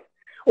that way.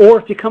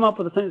 Or if you come up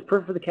with something that's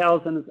perfect for the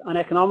cows and it's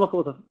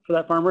uneconomical for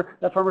that farmer's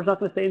not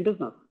going to stay in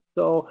business.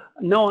 So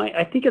no,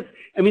 I think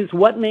it's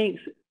what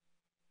makes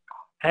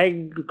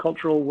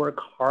agricultural work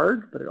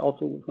hard, but it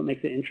also what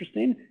makes it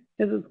interesting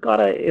is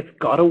it's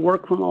gotta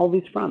work from all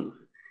these fronts.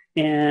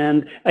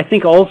 And I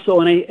think also,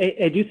 and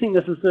I do think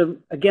this is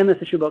again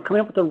this issue about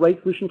coming up with the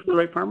right solution for the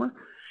right farmer.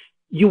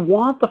 You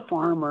want the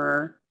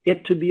farmer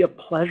it to be a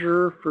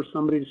pleasure for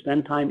somebody to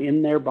spend time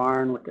in their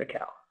barn with their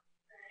cows.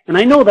 And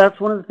I know that's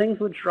one of the things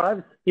which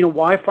drives, you know,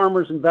 why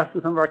farmers invest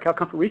in some of our cow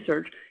comfort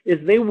research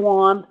is they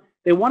want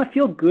to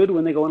feel good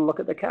when they go and look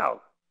at the cows.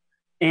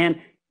 And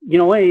you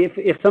know,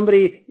 if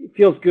somebody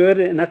feels good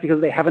and that's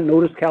because they haven't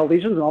noticed cow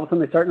lesions and all of a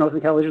sudden they start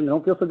noticing cow lesions and they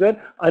don't feel so good,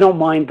 I don't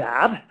mind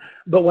that.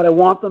 But what I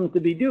want them to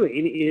be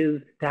doing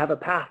is to have a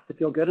path to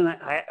feel good. And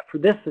for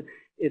this,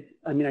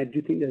 I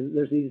do think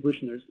there's an easy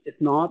solution. It's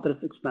not that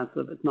it's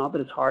expensive. It's not that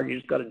it's hard. You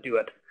just got to do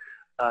it.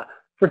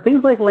 For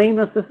things like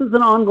lameness, this is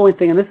an ongoing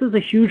thing, and this is a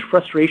huge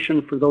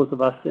frustration for those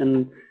of us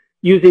in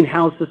using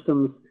house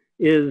systems.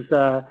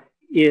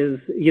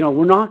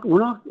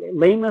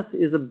 Lameness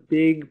is a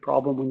big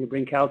problem when you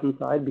bring cows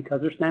inside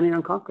because they're standing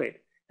on concrete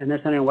and they're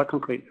standing on wet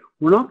concrete.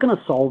 We're not going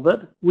to solve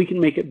it. We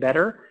can make it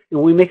better, and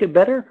when we make it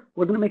better,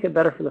 we're going to make it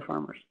better for the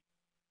farmers.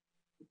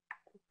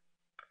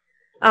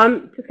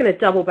 Just going to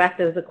double back.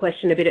 There was a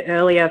question a bit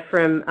earlier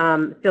from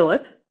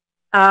Philip.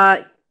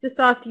 Just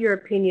after your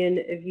opinion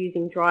of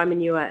using dry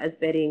manure as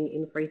bedding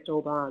in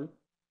freestall barns.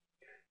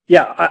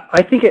 Yeah,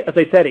 I think, as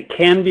I said, it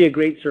can be a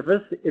great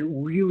surface. It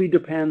really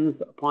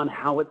depends upon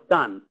how it's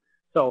done.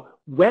 So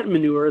wet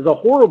manure is a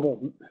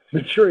horrible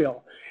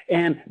material,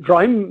 and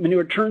dry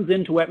manure turns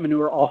into wet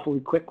manure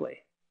awfully quickly.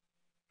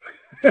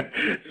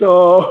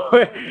 So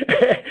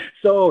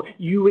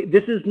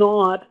this is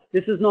not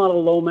a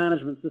low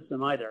management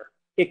system either.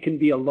 It can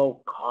be a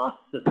low-cost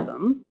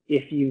system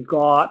if you've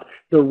got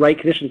the right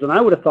conditions. And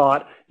I would have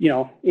thought, you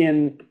know,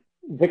 in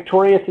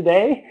Victoria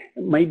today,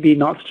 it might be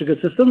not such a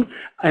good system.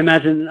 I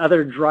imagine in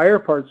other drier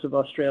parts of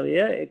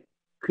Australia, it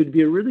could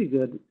be a really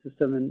good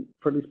system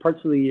for these parts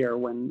of the year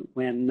when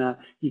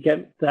you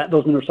get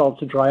those manure solids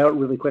to dry out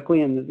really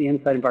quickly and the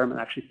inside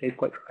environment actually stays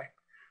quite dry.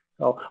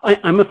 So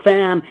I'm a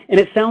fan, and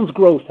it sounds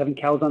gross having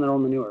cows on their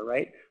own manure,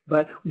 right?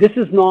 But this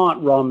is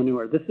not raw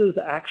manure. This is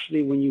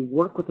actually when you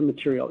work with the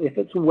material, if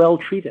it's well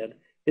treated,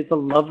 it's a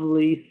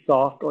lovely,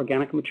 soft,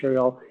 organic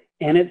material,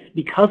 and it's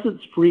because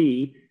it's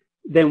free,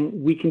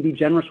 then we can be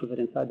generous with it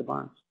inside the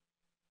barns.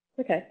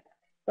 Okay,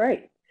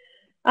 great.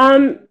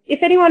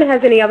 If anyone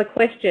has any other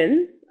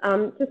questions,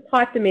 just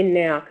type them in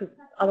now, because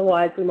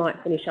otherwise we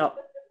might finish up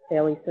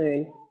fairly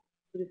soon.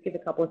 We'll just give a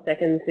couple of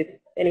seconds if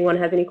anyone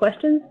has any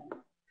questions.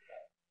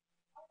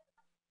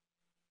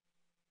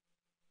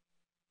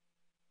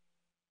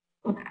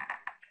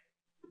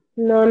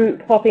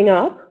 None popping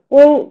up.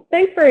 Well,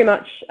 thanks very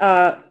much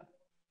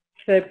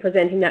for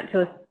presenting that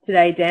to us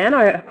today, Dan.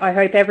 I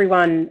hope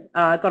everyone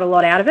got a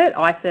lot out of it.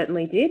 I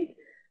certainly did.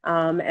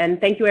 And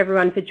thank you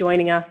everyone for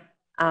joining us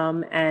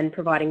and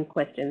providing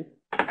questions.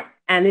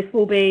 And this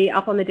will be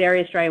up on the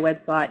Dairy Australia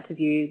website to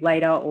view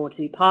later or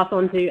to pass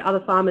on to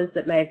other farmers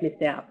that may have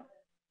missed out.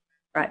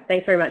 Right,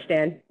 thanks very much,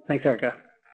 Dan. Thanks, Erica.